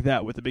like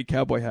that with a big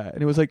cowboy hat.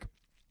 And it was like,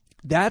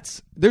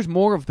 there's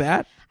more of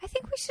that. I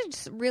think we should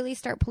just really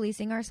start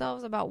policing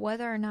ourselves about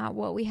whether or not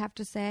what we have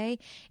to say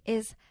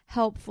is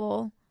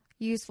helpful,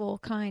 useful,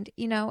 kind.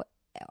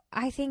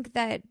 I think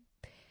that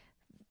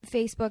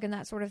Facebook and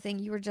that sort of thing,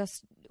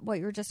 what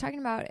you were just talking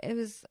about,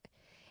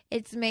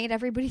 it's made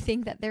everybody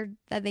think that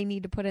they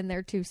need to put in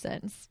their 2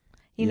 cents.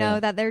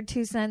 That their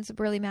 2 cents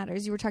really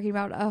matters. You were talking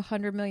about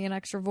 100 million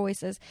extra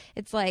voices.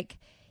 It's like,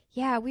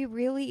 yeah, we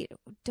really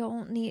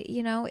don't need,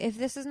 if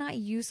this is not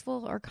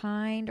useful or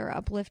kind or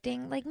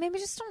uplifting, like maybe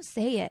just don't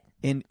say it.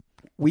 And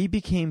we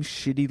became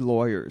shitty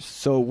lawyers.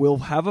 So we'll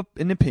have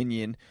an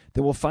opinion,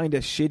 then we'll find a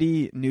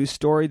shitty news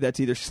story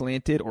that's either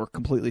slanted or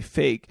completely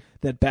fake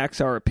that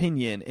backs our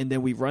opinion, and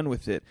then we run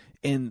with it.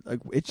 And like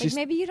it's just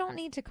maybe you don't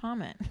need to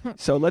comment.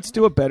 So let's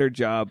do a better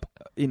job.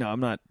 I'm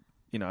not,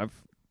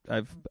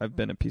 I've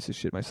been a piece of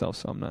shit myself,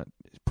 so I'm not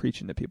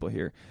preaching to people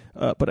here,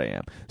 but I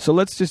am. So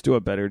let's just do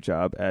a better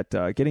job at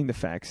getting the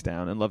facts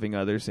down and loving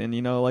others, and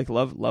like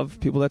love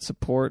people that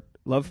support,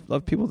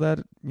 love people that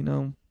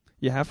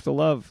you have to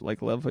love,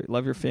 like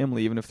love your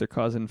family even if they're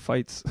causing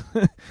fights,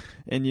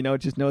 and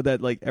just know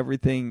that like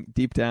everything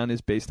deep down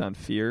is based on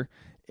fear,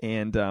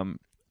 and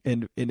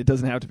it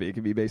doesn't have to be. It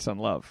can be based on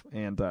love.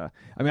 And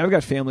I've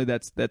got family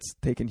that's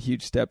taken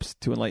huge steps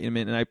to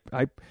enlightenment,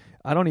 and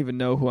I don't even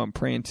know who I'm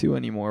praying to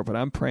anymore, but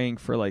I'm praying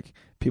for like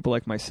people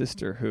like my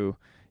sister who,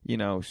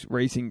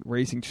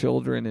 raising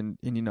children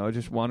and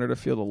just want her to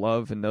feel the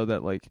love and know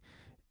that like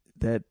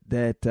that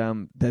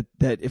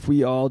if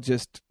we all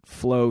just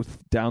flow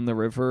down the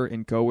river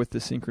and go with the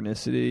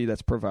synchronicity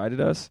that's provided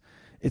us,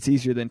 it's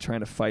easier than trying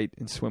to fight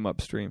and swim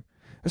upstream.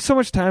 There's so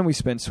much time we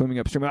spend swimming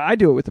upstream. I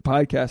do it with the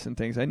podcast and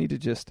things. I need to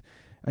just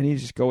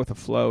go with the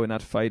flow and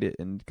not fight it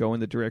and go in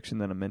the direction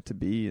that I'm meant to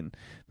be. And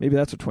maybe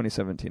that's what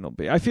 2017 will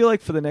be. I feel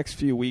like for the next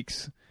few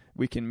weeks,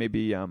 we can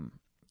maybe,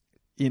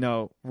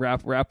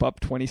 wrap up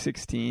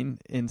 2016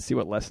 and see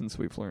what lessons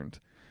we've learned.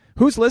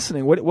 Who's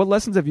listening? What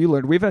lessons have you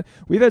learned?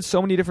 We've had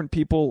so many different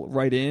people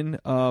write in.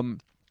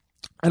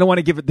 I don't want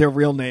to give it their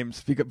real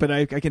names, but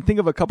I can think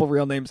of a couple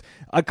real names.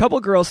 A couple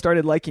girls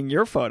started liking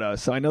your photo,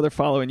 so I know they're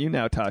following you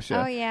now,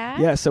 Tasha. Oh, yeah?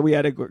 Yeah, so we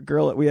had a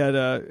girl, we had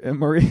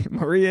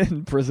Maria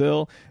in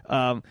Brazil.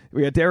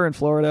 We had Dara in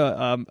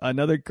Florida.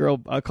 Another girl,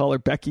 I'll call her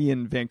Becky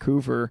in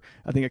Vancouver.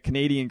 I think a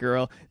Canadian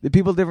girl. The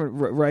people different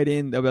write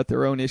in about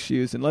their own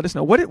issues and let us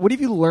know. What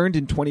have you learned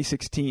in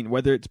 2016,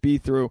 whether it's be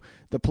through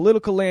the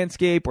political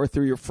landscape or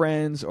through your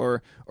friends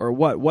or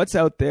what's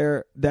out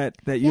there that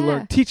you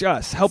learned? Teach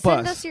us. Help us.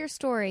 Send us your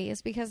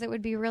stories because it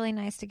would be really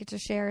nice to get to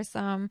share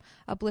some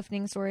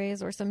uplifting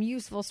stories or some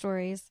useful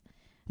stories.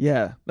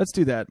 Yeah, let's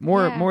do that.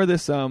 More of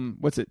this,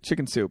 what's it?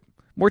 Chicken soup.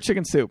 More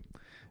chicken soup.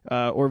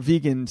 Or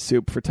vegan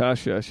soup for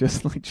Tasha. It's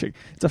just like chicken.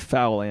 It's a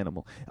foul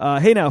animal.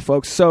 Hey now,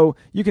 folks. So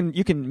you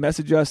can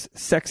message us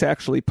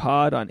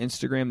SexActuallyPod on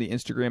Instagram. The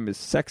Instagram is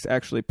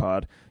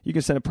SexActuallyPod. You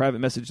can send a private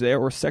message there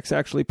or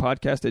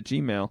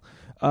sexactuallypodcast@gmail.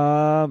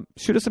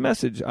 Shoot us a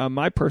message.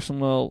 My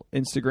personal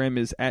Instagram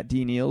is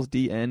 @dneals,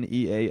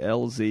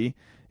 DNEALZ.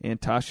 And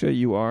Tasha,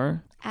 you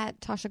are? At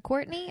Tasha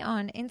Courtney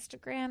on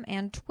Instagram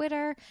and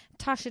Twitter.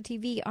 Tasha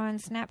TV on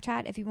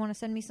Snapchat if you want to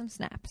send me some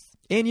snaps.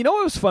 And you know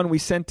what was fun?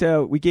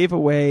 We gave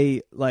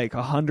away like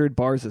 100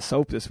 bars of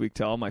soap this week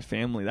to all my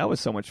family. That was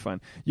so much fun.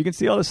 You can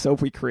see all the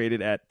soap we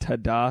created at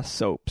Tada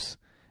Soaps.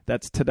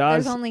 That's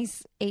Tada's. There's only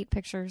 8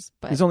 pictures.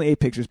 But There's only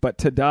 8 pictures, but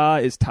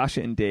Tada is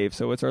Tasha and Dave,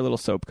 so it's our little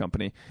soap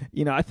company.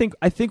 You know, I think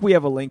we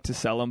have a link to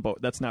sell them, but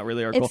that's not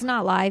really our goal. It's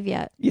not live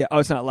yet. Yeah,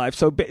 it's not live.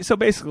 So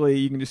basically,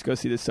 you can just go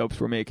see the soaps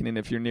we're making, and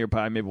if you're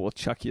nearby, maybe we'll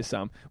chuck you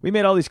some. We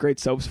made all these great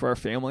soaps for our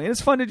family, and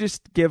it's fun to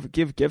just give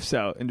gifts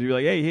out and be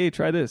like, hey,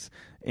 try this.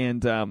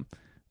 And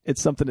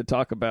it's something to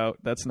talk about.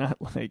 That's not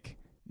like,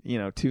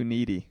 too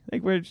needy.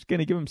 Like, we're just going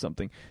to give them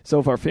something. So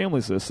if our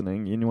family's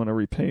listening and you want to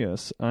repay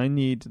us, I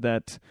need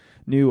that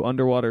new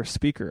underwater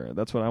speaker.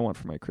 That's what I want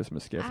for my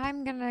Christmas gift.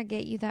 I'm going to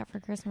get you that for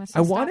Christmas.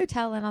 So stop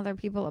telling other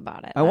people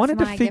about it. I wanted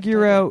to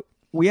figure out,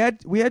 we had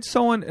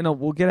someone, and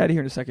we'll get out of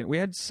here in a second. We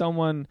had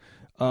someone,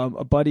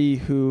 a buddy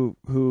who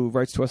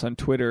writes to us on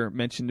Twitter,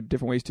 mentioned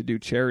different ways to do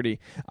charity.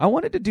 I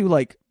wanted to do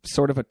like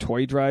sort of a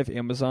toy drive,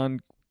 Amazon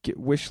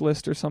wish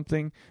list or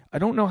something. I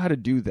don't know how to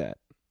do that.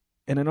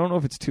 And I don't know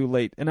if it's too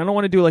late. And I don't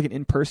want to do like an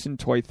in-person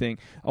toy thing.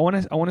 I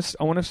want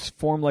to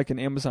form like an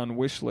Amazon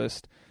wish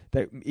list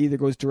that either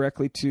goes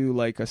directly to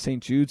like a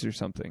St. Jude's or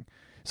something.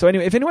 So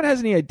anyway, if anyone has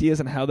any ideas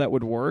on how that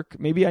would work,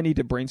 maybe I need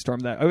to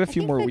brainstorm that. I have a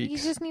few more weeks. You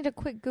just need a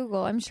quick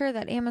Google. I'm sure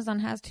that Amazon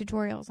has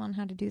tutorials on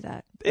how to do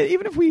that.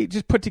 Even if we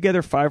just put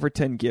together 5 or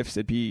 10 gifts,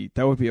 that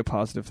would be a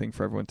positive thing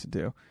for everyone to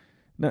do.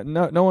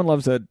 No one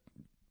loves a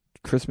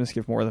Christmas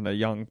gift more than a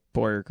young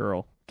boy or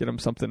girl. Get them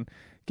something.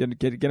 Get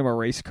them a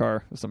race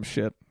car or some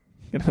shit.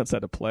 Outside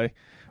to play.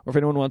 Or if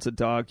anyone wants a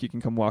dog, you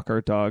can come walk our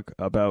dog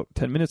about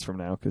 10 minutes from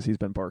now because he's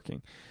been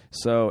barking.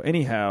 So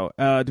anyhow,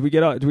 do we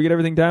get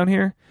everything down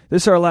here?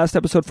 This is our last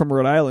episode from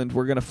Rhode Island.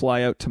 We're going to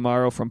fly out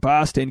tomorrow from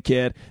Boston,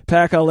 kid.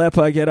 Pack a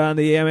lippa, get on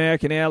the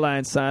American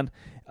Airlines, son.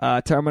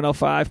 Terminal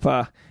 5,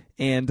 pa.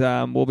 And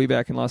we'll be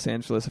back in Los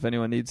Angeles if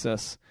anyone needs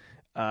us.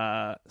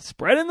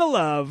 Spreading the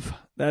love.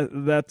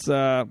 That's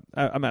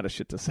I'm out of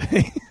shit to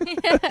say.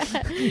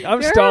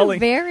 I'm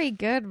stalling. You're a very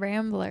good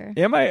rambler.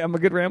 Am I? I'm a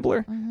good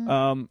rambler.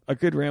 Mm-hmm. A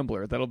good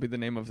rambler. That'll be the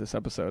name of this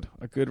episode.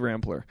 A good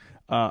rambler.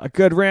 A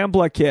good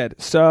rambler kid.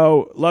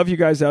 So love you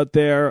guys out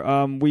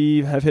there.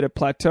 We have hit a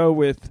plateau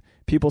with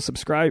people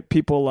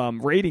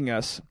rating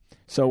us.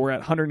 So we're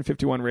at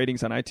 151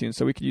 ratings on iTunes.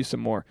 So we could use some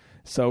more.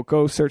 So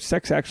go search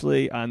Sex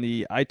Actually on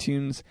the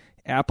iTunes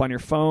app on your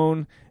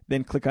phone.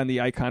 Then click on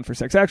the icon for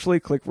Sex Actually,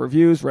 click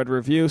reviews, read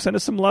review. Send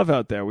us some love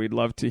out there. We'd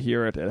love to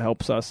hear it. It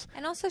helps us.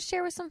 And also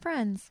share with some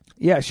friends.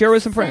 Yeah, share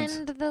with some friends.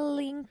 Send the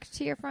link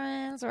to your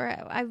friends. Or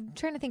I'm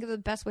trying to think of the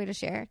best way to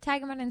share. Tag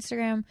them on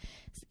Instagram.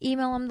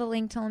 Email them the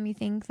link. Tell them you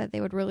think that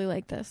they would really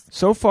like this.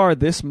 So far,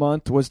 this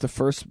month was the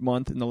first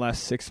month in the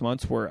last 6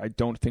 months where I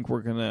don't think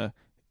we're going to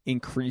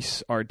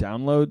increase our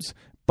downloads.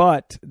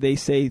 But they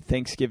say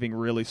Thanksgiving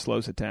really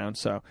slows it down.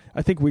 So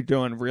I think we're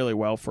doing really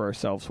well for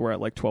ourselves. We're at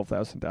like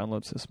 12,000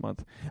 downloads this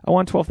month. I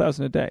want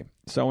 12,000 a day.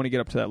 So I want to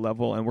get up to that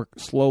level. And we're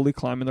slowly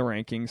climbing the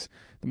rankings.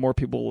 The more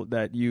people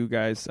that you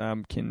guys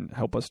can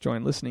help us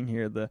join listening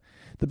here, the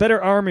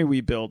better army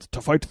we build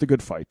to fight the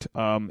good fight.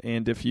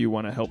 And if you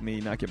want to help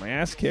me not get my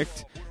ass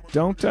kicked,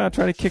 don't try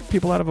to kick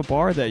people out of a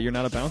bar that you're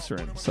not a bouncer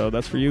in. So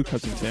that's for you,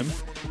 Cousin Tim.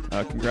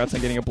 Congrats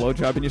on getting a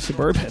blowjob in your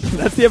Suburban.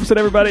 That's the episode,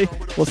 everybody.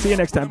 We'll see you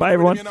next time. Bye,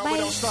 everyone.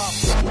 Bye.